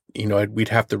that we'd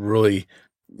have to really,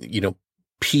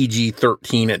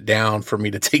 PG-13 it down for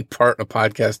me to take part in a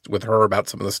podcast with her about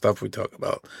some of the stuff we talk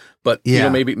about. But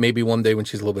maybe one day when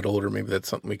she's a little bit older, maybe that's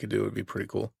something we could do. It would be pretty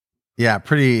cool. Yeah,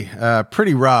 pretty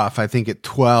rough, I think, at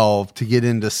 12 to get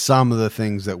into some of the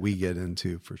things that we get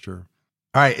into for sure.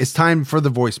 All right, it's time for the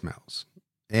voicemails.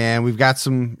 And we've got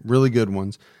some really good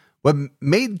ones. What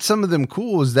made some of them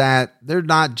cool is that they're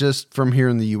not just from here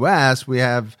in the US. We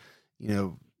have,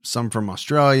 some from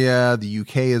Australia, the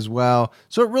UK as well.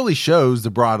 So it really shows the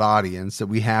broad audience that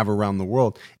we have around the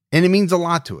world. And it means a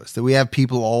lot to us that we have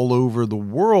people all over the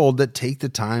world that take the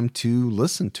time to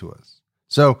listen to us.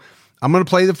 So I'm going to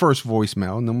play the first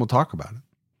voicemail and then we'll talk about it.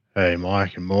 Hey,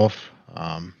 Mike and Morph.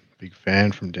 Big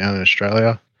fan from down in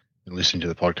Australia. Been listening to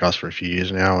the podcast for a few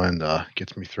years now, and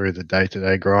gets me through the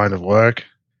day-to-day grind of work.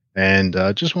 And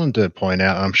just wanted to point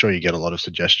out, I'm sure you get a lot of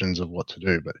suggestions of what to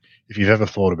do, but if you've ever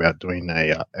thought about doing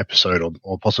a episode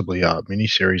or possibly a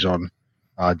mini-series on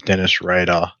Dennis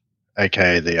Rader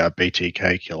aka the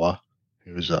BTK killer,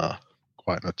 who was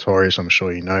quite notorious. I'm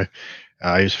sure you know.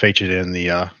 He was featured in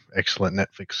the excellent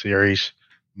Netflix series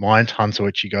Mindhunter,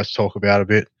 which you guys talk about a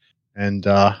bit, and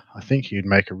I think he'd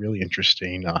make a really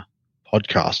interesting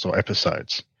podcast or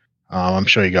episodes. I'm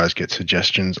sure you guys get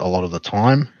suggestions a lot of the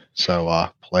time, so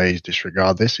please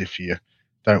disregard this if you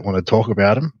don't want to talk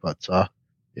about him. But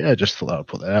yeah, just thought I'd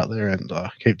put that out there and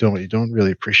keep doing what you're doing.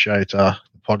 Really appreciate the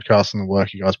podcast and the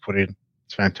work you guys put in.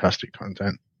 It's fantastic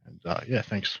content. And yeah,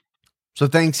 thanks. So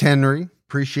thanks, Henry.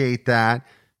 Appreciate that.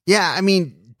 Yeah, I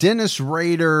mean, Dennis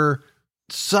Rader,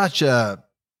 such a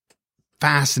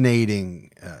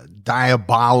fascinating,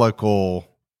 diabolical,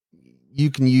 you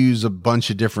can use a bunch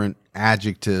of different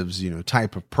adjectives,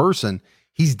 type of person.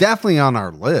 He's definitely on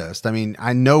our list. I mean,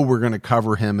 I know we're going to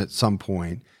cover him at some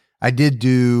point. I did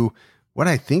do what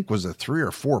I think was a 3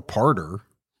 or 4 parter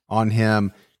on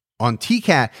him on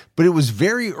TCAT, but it was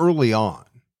very early on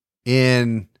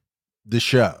in the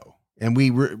show. And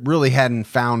we really hadn't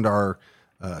found our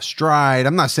stride.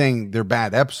 I'm not saying they're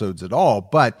bad episodes at all,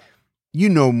 but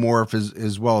Morph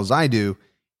as well as I do.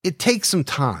 It takes some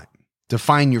time to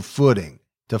find your footing,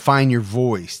 to find your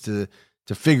voice, to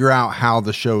figure out how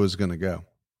the show is going to go.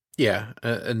 Yeah.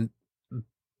 And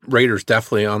Raiders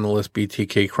definitely on the list.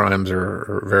 BTK crimes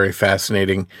are very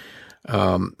fascinating.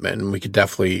 And we could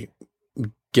definitely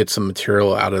get some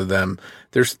material out of them.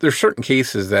 There's certain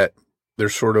cases that they're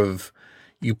sort of,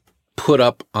 you put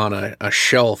up on a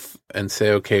shelf and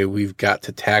say, okay, we've got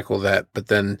to tackle that, but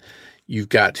then you've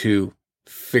got to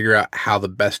figure out how the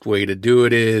best way to do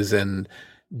it is, and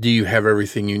do you have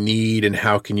everything you need, and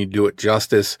how can you do it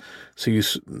justice? So you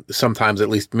sometimes, at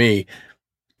least me,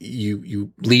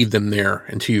 you leave them there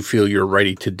until you feel you're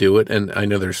ready to do it. And I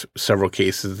know there's several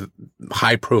cases,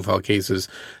 high profile cases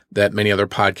that many other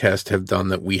podcasts have done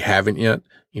that we haven't yet.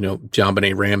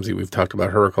 JonBenet Ramsey, we've talked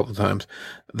about her a couple of times.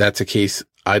 That's a case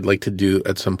I'd like to do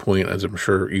at some point, as I'm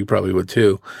sure you probably would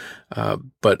too.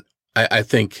 But I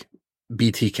think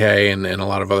BTK and a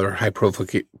lot of other high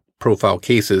profile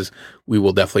cases, we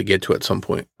will definitely get to at some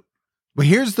point. But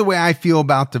here's the way I feel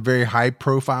about the very high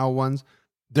profile ones.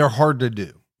 They're hard to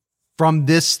do from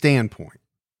this standpoint.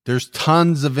 There's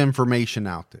tons of information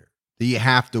out there that you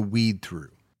have to weed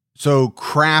through. So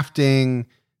crafting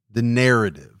the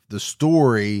narrative, the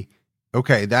story,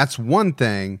 okay, that's one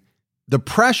thing. The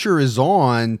pressure is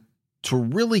on to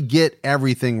really get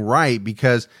everything right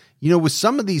because, with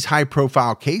some of these high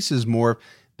profile cases,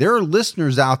 there are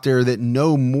listeners out there that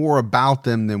know more about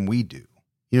them than we do.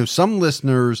 Some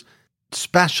listeners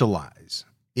specialize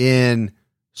in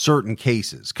certain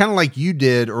cases, kind of like you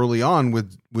did early on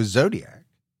with Zodiac.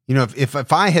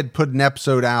 If I had put an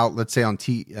episode out, let's say on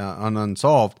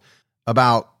Unsolved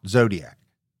about Zodiac,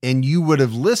 and you would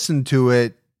have listened to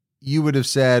it, you would have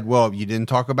said, well, you didn't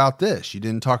talk about this, you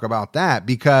didn't talk about that,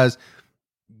 because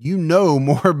you know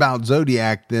more about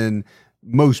Zodiac than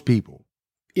most people.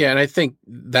 Yeah, and I think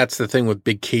that's the thing with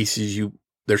big cases.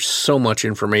 There's so much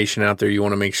information out there. You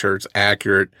want to make sure it's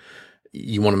accurate.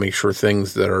 You want to make sure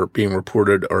things that are being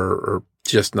reported are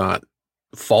just not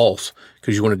false,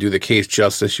 because you want to do the case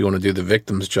justice. You want to do the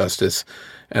victims justice.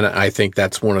 And I think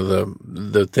that's one of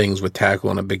the things with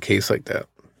tackling a big case like that.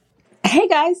 Hey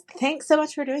guys, thanks so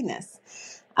much for doing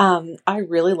this. I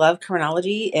really love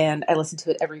Criminology and I listen to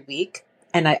it every week.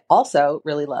 And I also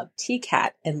really love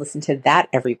TCAT and listen to that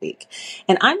every week.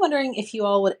 And I'm wondering if you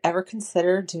all would ever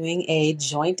consider doing a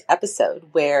joint episode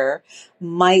where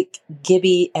Mike,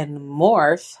 Gibby, and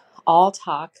Morph all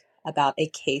talk about a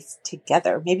case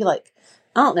together. Maybe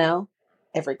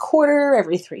every quarter,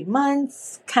 every 3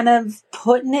 months, kind of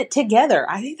putting it together.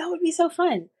 I think that would be so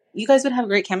fun. You guys would have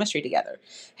great chemistry together.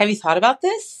 Have you thought about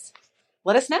this?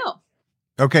 Let us know.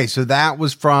 Okay, so that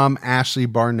was from Ashley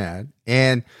Barnett.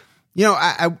 And,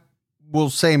 I will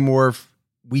say more,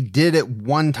 we did it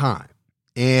one time.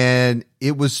 And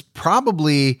it was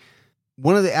probably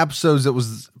one of the episodes that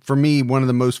was, for me, one of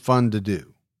the most fun to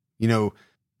do.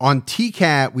 On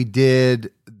TCAT, we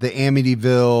did the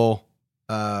Amityville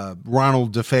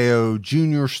Ronald DeFeo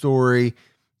Jr. story.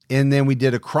 And then we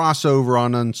did a crossover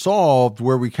on Unsolved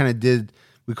where we kind of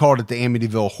we called it the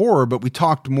Amityville Horror, but we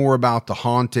talked more about the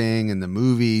haunting and the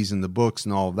movies and the books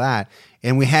and all of that.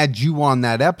 And we had you on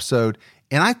that episode,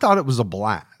 and I thought it was a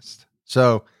blast.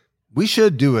 So we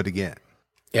should do it again.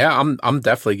 Yeah, I'm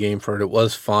definitely game for it. It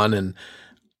was fun, and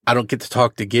I don't get to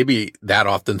talk to Gibby that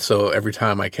often, so every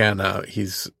time I can,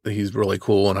 he's really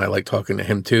cool, and I like talking to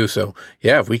him too. So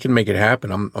yeah, if we can make it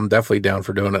happen, I'm definitely down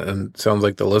for doing it, and it sounds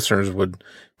like the listeners would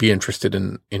be interested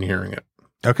in hearing it.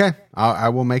 Okay, I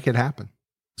will make it happen.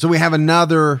 So we have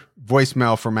another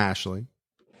voicemail from Ashley.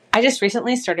 I just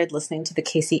recently started listening to the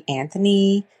Casey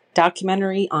Anthony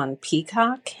documentary on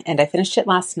Peacock, and I finished it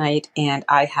last night, and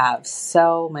I have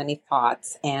so many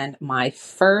thoughts. And my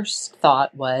first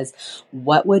thought was,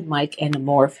 what would Mike and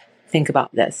Morph think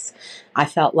about this? I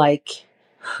felt like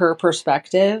her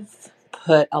perspective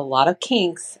put a lot of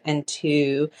kinks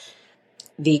into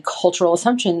the cultural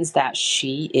assumptions that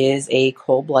she is a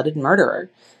cold-blooded murderer.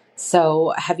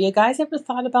 So have you guys ever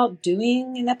thought about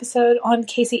doing an episode on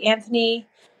Casey Anthony?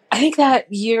 I think that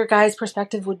your guys'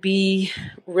 perspective would be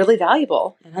really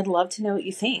valuable, and I'd love to know what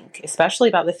you think, especially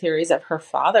about the theories of her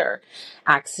father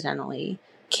accidentally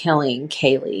killing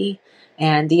Kaylee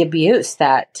and the abuse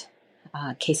that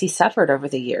Casey suffered over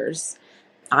the years.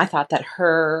 I thought that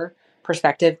her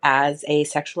perspective as a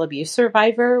sexual abuse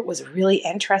survivor was really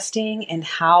interesting, and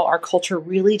how our culture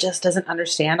really just doesn't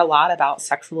understand a lot about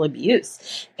sexual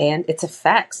abuse and its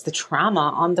effects, the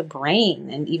trauma on the brain,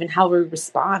 and even how we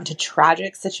respond to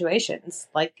tragic situations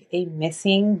like a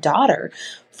missing daughter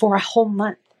for a whole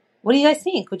month. What do you guys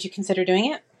think? Would you consider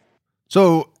doing it?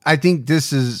 So I think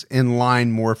this is in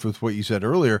line more with what you said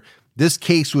earlier. This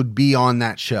case would be on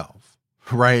that shelf,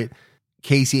 right?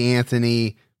 Casey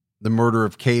Anthony, the murder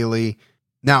of Kaylee.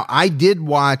 Now, I did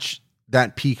watch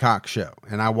that Peacock show,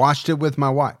 and I watched it with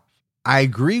my wife. I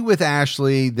agree with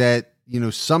Ashley that,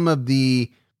 some of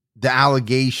the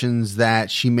allegations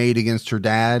that she made against her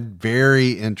dad,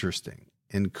 very interesting,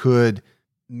 and could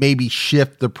maybe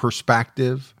shift the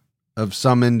perspective of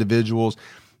some individuals.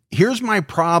 Here's my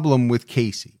problem with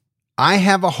Casey. I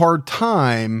have a hard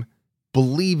time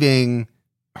believing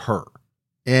her.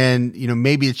 And,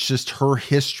 maybe it's just her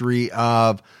history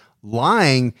of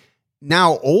lying.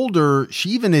 Now older, she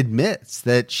even admits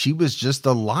that she was just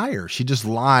a liar. She just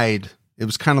lied. It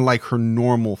was kind of like her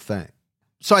normal thing.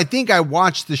 So I think I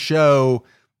watched the show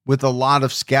with a lot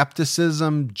of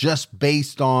skepticism just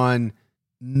based on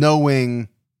knowing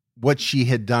what she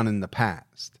had done in the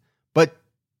past. But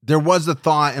there was a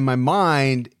thought in my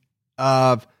mind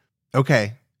of,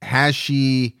 okay, has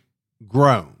she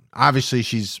grown? Obviously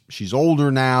she's older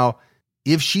now.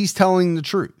 If she's telling the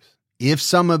truth, if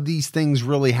some of these things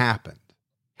really happened,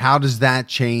 how does that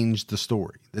change the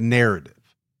story, the narrative?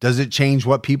 Does it change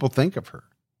what people think of her?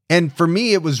 And for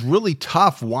me, it was really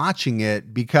tough watching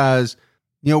it because,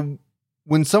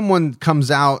 when someone comes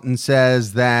out and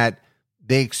says that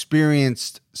they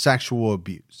experienced sexual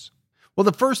abuse, well,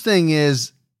 the first thing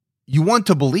is you want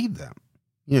to believe them.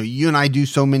 You and I do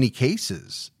so many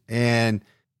cases, and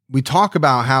we talk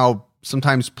about how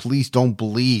sometimes police don't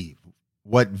believe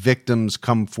what victims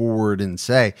come forward and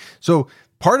say. So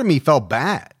part of me felt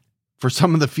bad for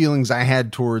some of the feelings I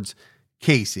had towards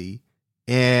Casey.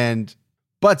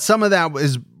 But some of that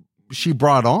was she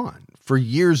brought on for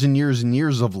years and years and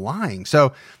years of lying.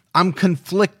 So I'm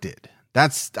conflicted.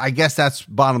 I guess that's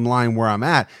bottom line where I'm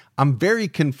at. I'm very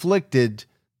conflicted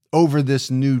over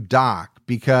this new doc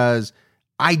because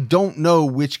I don't know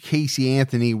which Casey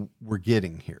Anthony we're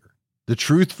getting here. The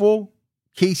truthful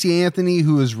Casey Anthony,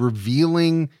 who is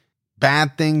revealing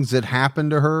bad things that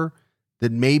happened to her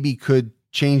that maybe could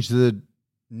change the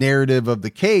narrative of the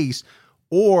case,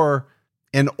 or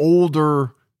an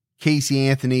older Casey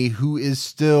Anthony who is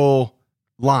still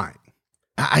lying.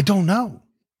 I don't know.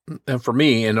 And for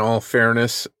me, in all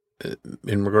fairness,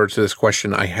 in regards to this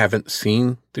question, I haven't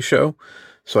seen the show,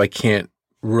 so I can't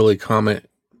really comment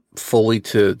fully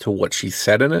to what she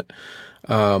said in it.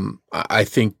 I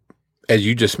think, as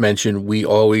you just mentioned, we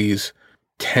always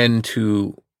tend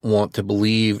to want to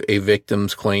believe a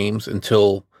victim's claims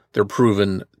until they're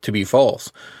proven to be false.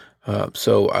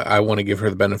 So I want to give her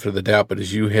the benefit of the doubt. But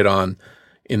as you hit on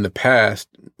in the past,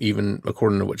 even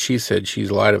according to what she said,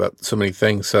 she's lied about so many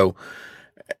things. So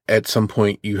at some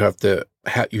point you have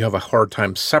a hard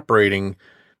time separating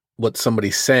what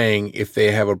somebody's saying if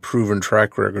they have a proven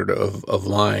track record of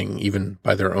lying, even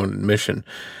by their own admission.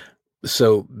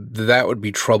 So that would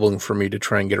be troubling for me to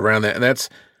try and get around that. And that's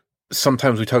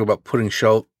sometimes we talk about putting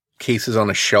cases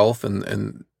on a shelf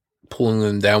and pulling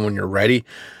them down when you're ready.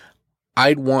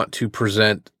 I'd want to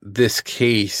present this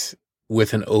case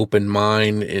with an open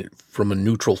mind from a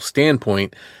neutral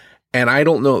standpoint. And I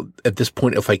don't know at this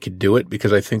point if I could do it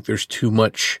because I think there's too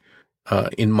much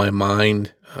in my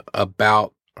mind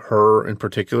about her in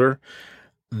particular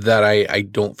that I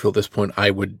don't feel at this point I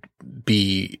would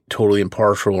be totally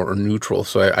impartial or neutral.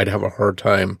 So I'd have a hard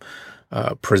time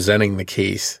presenting the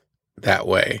case that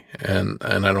way. And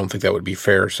I don't think that would be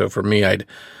fair. So for me,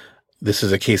 this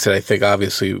is a case that I think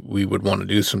obviously we would want to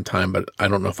do sometime, but I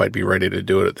don't know if I'd be ready to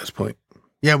do it at this point.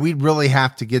 Yeah, we'd really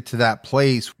have to get to that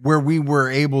place where we were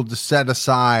able to set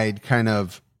aside kind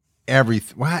of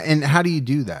everything. And how do you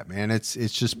do that, man? It's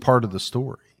just part of the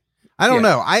story. I don't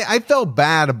know. I felt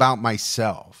bad about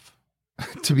myself,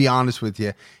 to be honest with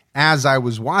you, as I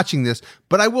was watching this.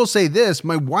 But I will say this,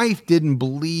 my wife didn't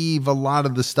believe a lot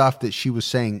of the stuff that she was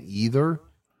saying either.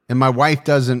 And my wife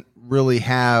doesn't really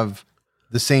have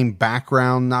the same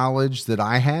background knowledge that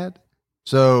I had.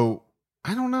 So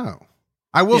I don't know.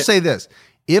 I will say this.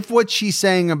 If what she's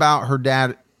saying about her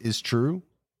dad is true,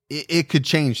 it could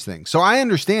change things. So I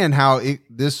understand how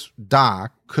this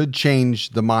doc could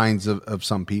change the minds of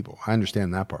some people. I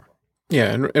understand that part.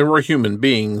 Yeah, and we're human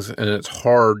beings, and it's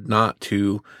hard not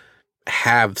to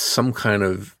have some kind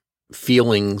of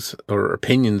feelings or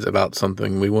opinions about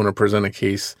something. We want to present a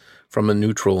case from a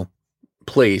neutral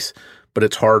place, but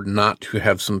it's hard not to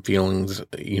have some feelings,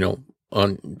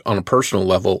 on a personal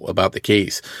level about the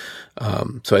case.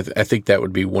 So I think that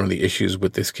would be one of the issues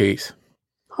with this case.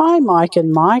 Hi, Mike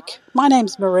and Mike. My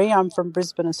name's Marie. I'm from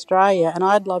Brisbane, Australia, and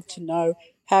I'd love to know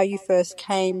how you first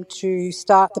came to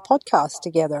start the podcast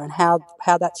together and how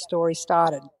that story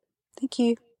started. Thank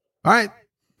you. All right.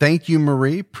 Thank you,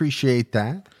 Marie. Appreciate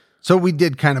that. So we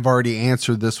did kind of already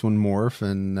answer this one, Morph,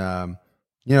 and,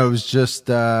 it was just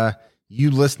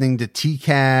you listening to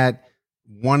TCAT,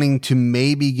 wanting to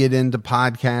maybe get into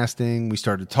podcasting. We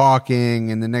started talking,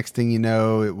 and the next thing you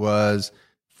know, it was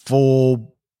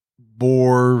full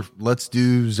bore, let's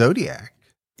do Zodiac.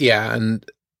 Yeah, and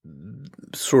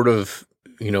sort of,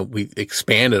 we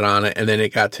expanded on it, and then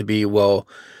it got to be,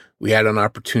 we had an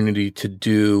opportunity to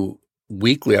do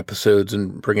weekly episodes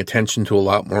and bring attention to a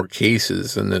lot more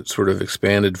cases, and it sort of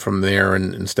expanded from there.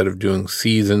 And instead of doing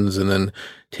seasons and then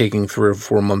taking 3 or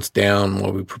 4 months down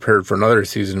while we prepared for another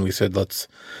season, we said, let's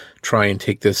try and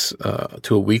take this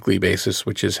to a weekly basis,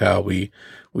 which is how we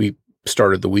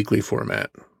started the weekly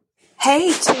format.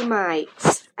 Hey, two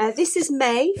mates. This is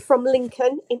May from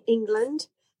Lincoln in England.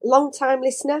 Long-time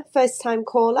listener, first-time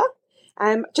caller.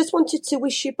 Just wanted to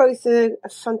wish you both a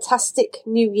fantastic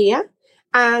new year.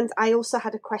 And I also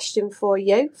had a question for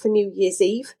you for New Year's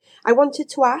Eve. I wanted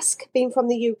to ask, being from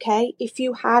the UK, if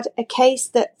you had a case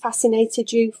that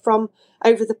fascinated you from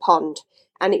over the pond.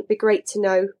 And it'd be great to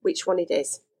know which one it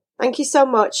is. Thank you so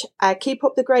much. Keep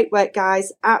up the great work,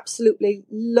 guys. Absolutely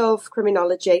love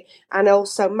criminology and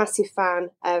also massive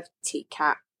fan of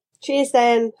TCAT. Cheers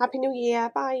then. Happy New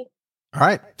Year. Bye. All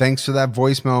right. Thanks for that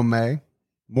voicemail, May.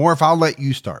 Morph, I'll let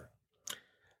you start.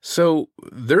 So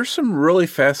there's some really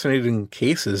fascinating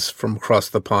cases from across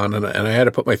the pond, and I had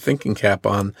to put my thinking cap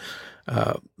on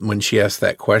when she asked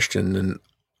that question. And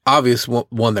obvious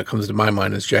one that comes to my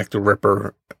mind is Jack the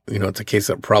Ripper. It's a case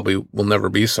that probably will never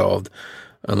be solved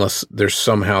unless there's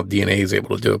somehow DNA is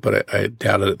able to do it, but I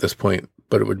doubt it at this point.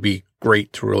 But it would be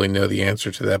great to really know the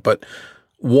answer to that. But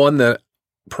one that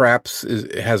perhaps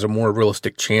has a more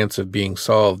realistic chance of being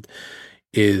solved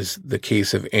is the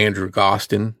case of Andrew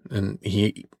Gostin, and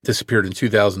he disappeared in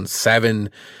 2007,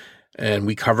 and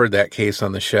we covered that case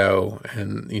on the show.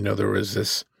 And there was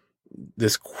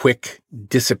this quick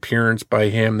disappearance by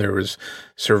him. There was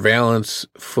surveillance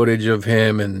footage of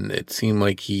him, and it seemed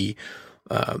like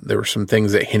there were some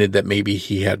things that hinted that maybe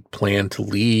he had planned to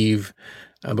leave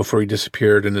before he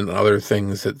disappeared, and then other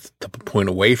things that took a point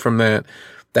away from that.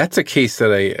 That's a case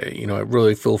that I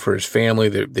really feel for his family.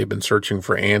 They've been searching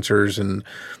for answers, and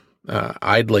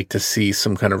I'd like to see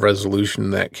some kind of resolution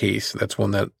in that case. That's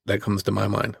one that comes to my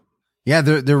mind. Yeah,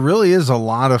 there really is a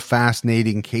lot of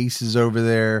fascinating cases over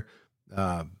there.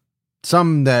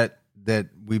 Some that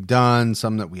we've done,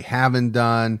 some that we haven't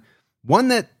done. One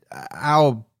that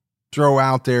I'll throw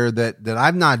out there that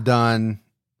I've not done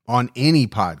on any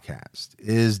podcast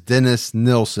is Dennis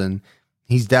Nilsen.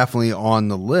 He's definitely on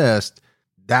the list.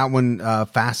 That one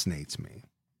fascinates me.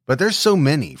 But there's so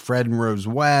many. Fred and Rose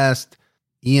West,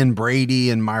 Ian Brady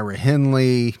and Myra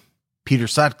Hindley, Peter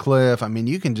Sutcliffe. I mean,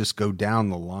 you can just go down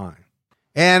the line.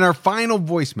 And our final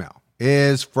voicemail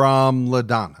is from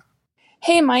LaDonna.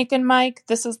 Hey, Mike and Mike,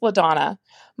 this is LaDonna.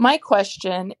 My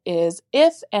question is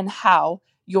if and how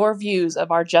your views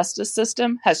of our justice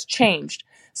system has changed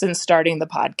since starting the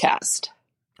podcast.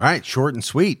 All right, short and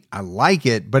sweet. I like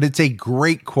it, but it's a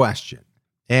great question.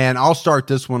 And I'll start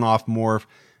this one off more.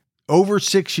 Over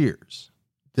 6 years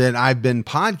that I've been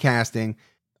podcasting,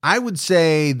 I would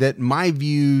say that my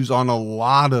views on a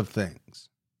lot of things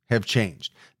have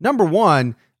changed. Number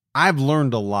one, I've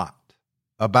learned a lot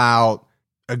about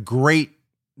a great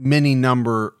many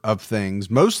number of things,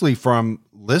 mostly from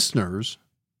listeners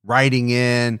writing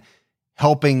in,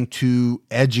 helping to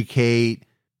educate,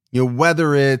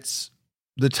 whether it's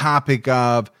the topic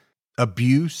of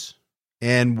abuse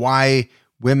and why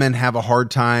women have a hard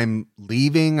time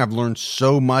leaving. I've learned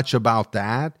so much about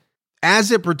that. As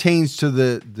it pertains to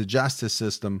the justice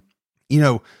system,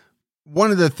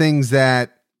 one of the things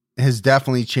that has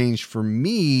definitely changed for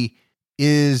me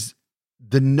is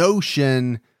the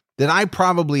notion that I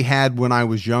probably had when I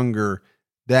was younger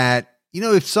that,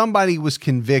 if somebody was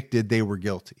convicted, they were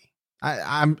guilty.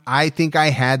 I think I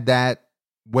had that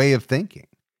way of thinking.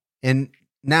 And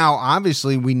now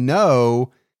obviously we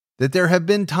know that there have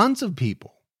been tons of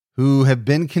people who have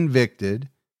been convicted,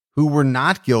 who were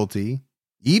not guilty,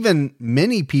 even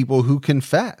many people who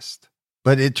confessed.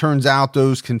 But it turns out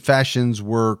those confessions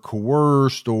were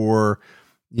coerced or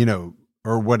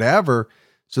whatever.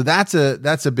 So that's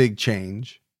a big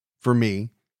change for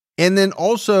me. And then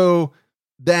also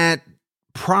that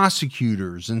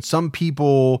prosecutors and some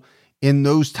people in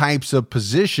those types of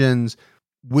positions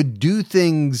would do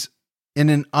things in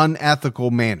an unethical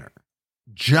manner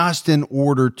just in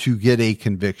order to get a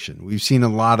conviction. We've seen a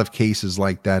lot of cases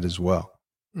like that as well.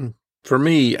 For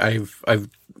me, I've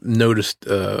noticed,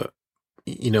 a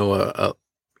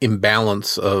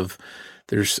imbalance of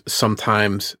there's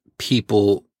sometimes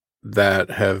people that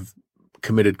have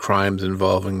committed crimes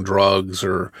involving drugs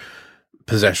or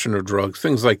possession of drugs,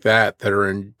 things like that are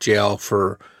in jail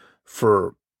for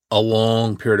a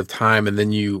long period of time. And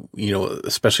then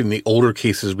especially in the older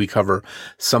cases we cover,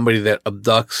 somebody that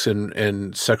abducts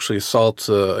and sexually assaults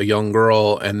a young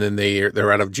girl, and then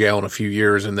they're out of jail in a few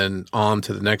years and then on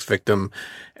to the next victim.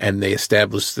 And they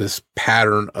establish this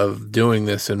pattern of doing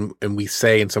this. And we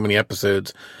say in so many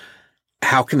episodes,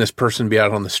 how can this person be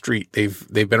out on the street? They've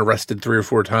been arrested 3 or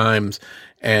 4 times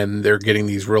and they're getting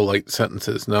these real light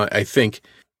sentences. Now, I think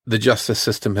the justice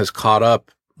system has caught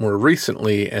up more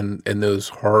recently, and those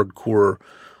hardcore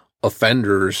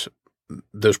offenders,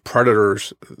 those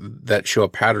predators that show a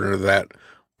pattern of that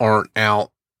aren't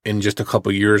out in just a couple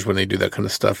of years when they do that kind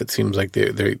of stuff. It seems like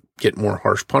they get more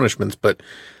harsh punishments. But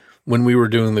when we were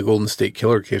doing the Golden State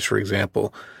Killer case, for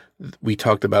example, we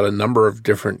talked about a number of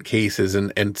different cases,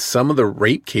 and some of the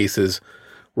rape cases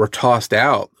were tossed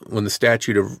out when the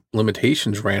statute of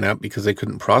limitations ran out because they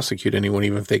couldn't prosecute anyone,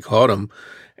 even if they caught them.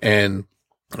 And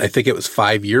I think it was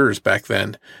 5 years back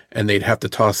then, and they'd have to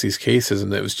toss these cases.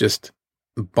 And it was just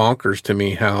bonkers to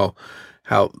me how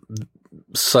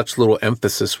such little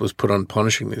emphasis was put on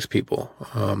punishing these people.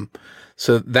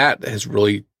 So that has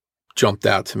really jumped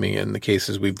out to me in the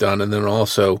cases we've done. And then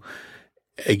also,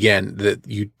 again, that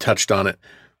you touched on it,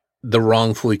 the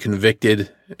wrongfully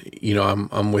convicted,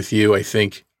 I'm with you. I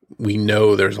think we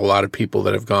know there's a lot of people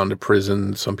that have gone to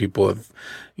prison. Some people have,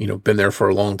 been there for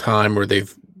a long time, or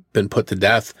they've been put to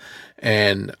death.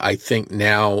 And I think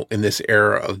now in this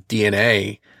era of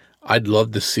DNA, I'd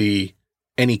love to see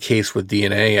any case with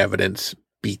DNA evidence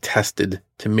be tested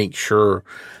to make sure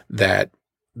that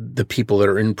the people that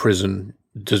are in prison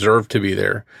deserve to be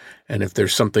there. And if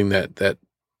there's something that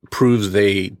proves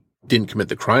they didn't commit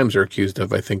the crimes they're accused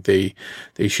of, I think they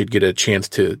should get a chance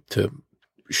to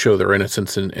show their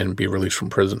innocence and be released from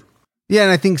prison. Yeah,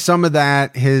 and I think some of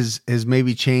that has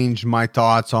maybe changed my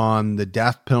thoughts on the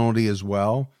death penalty as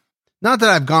well. Not that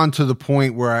I've gone to the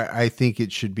point where I think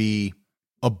it should be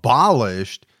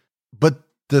abolished, but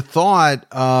the thought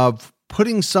of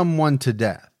putting someone to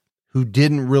death who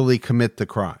didn't really commit the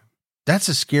crime, that's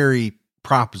a scary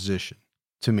proposition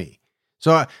to me.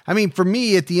 So, I mean, for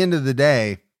me, at the end of the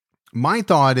day, my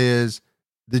thought is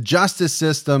the justice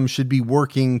system should be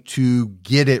working to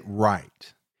get it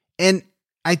right. And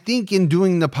I think in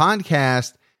doing the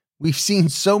podcast, we've seen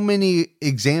so many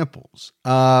examples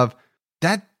of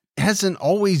that hasn't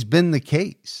always been the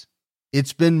case.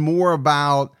 It's been more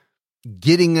about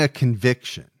getting a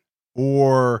conviction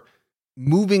or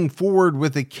moving forward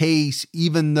with a case,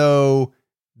 even though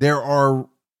there are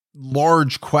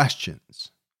large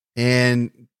questions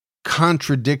and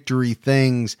contradictory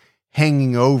things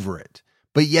hanging over it,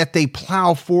 but yet they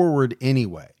plow forward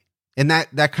anyway. And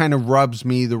that kind of rubs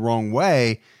me the wrong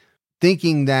way,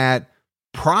 thinking that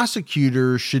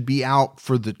prosecutors should be out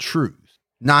for the truth,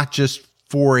 not just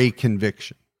for a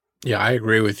conviction. Yeah, I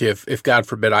agree with you. If God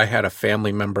forbid I had a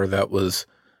family member that was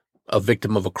a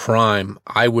victim of a crime,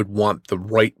 I would want the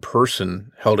right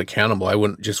person held accountable. I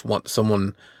wouldn't just want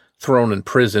someone thrown in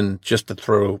prison just to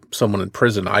throw someone in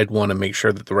prison. I'd want to make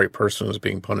sure that the right person was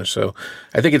being punished. So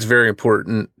I think it's very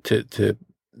important to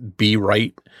be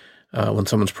right when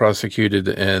someone's prosecuted.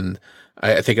 And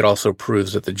I think it also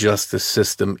proves that the justice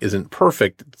system isn't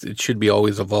perfect. It should be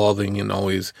always evolving and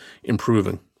always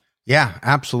improving. Yeah,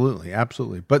 absolutely.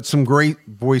 Absolutely. But some great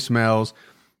voicemails.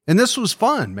 And this was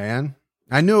fun, man.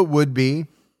 I knew it would be.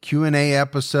 Q&A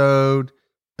episode,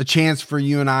 a chance for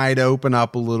you and I to open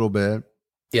up a little bit.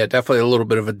 Yeah, definitely a little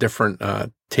bit of a different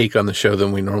take on the show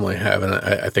than we normally have. And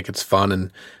I think it's fun,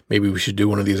 and maybe we should do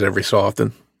one of these every so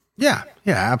often. Yeah,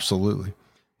 absolutely.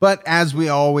 But as we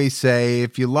always say,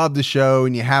 if you love the show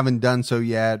and you haven't done so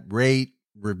yet, rate,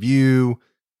 review,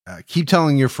 keep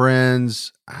telling your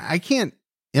friends. I can't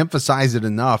emphasize it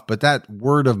enough, but that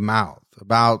word of mouth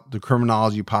about the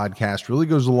Criminology Podcast really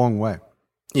goes a long way.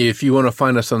 If you want to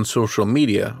find us on social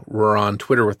media, we're on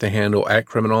Twitter with the handle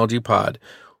 @CriminologyPod,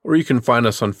 or you can find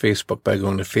us on Facebook by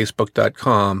going to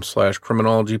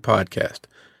facebook.com/criminologypodcast.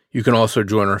 You can also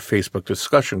join our Facebook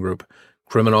discussion group,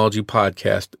 Criminology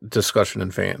Podcast Discussion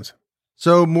and Fans.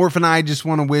 So Morph and I just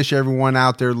want to wish everyone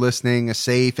out there listening a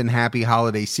safe and happy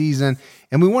holiday season.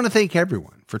 And we want to thank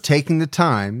everyone for taking the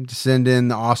time to send in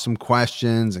the awesome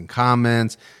questions and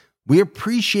comments. We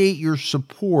appreciate your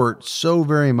support so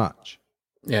very much.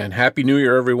 Yeah, and Happy New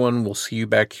Year, everyone. We'll see you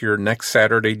back here next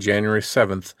Saturday, January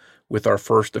 7th, with our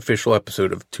first official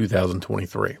episode of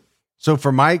 2023. So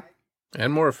for Mike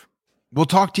and Morph, we'll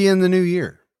talk to you in the new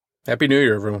year. Happy New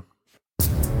Year, everyone.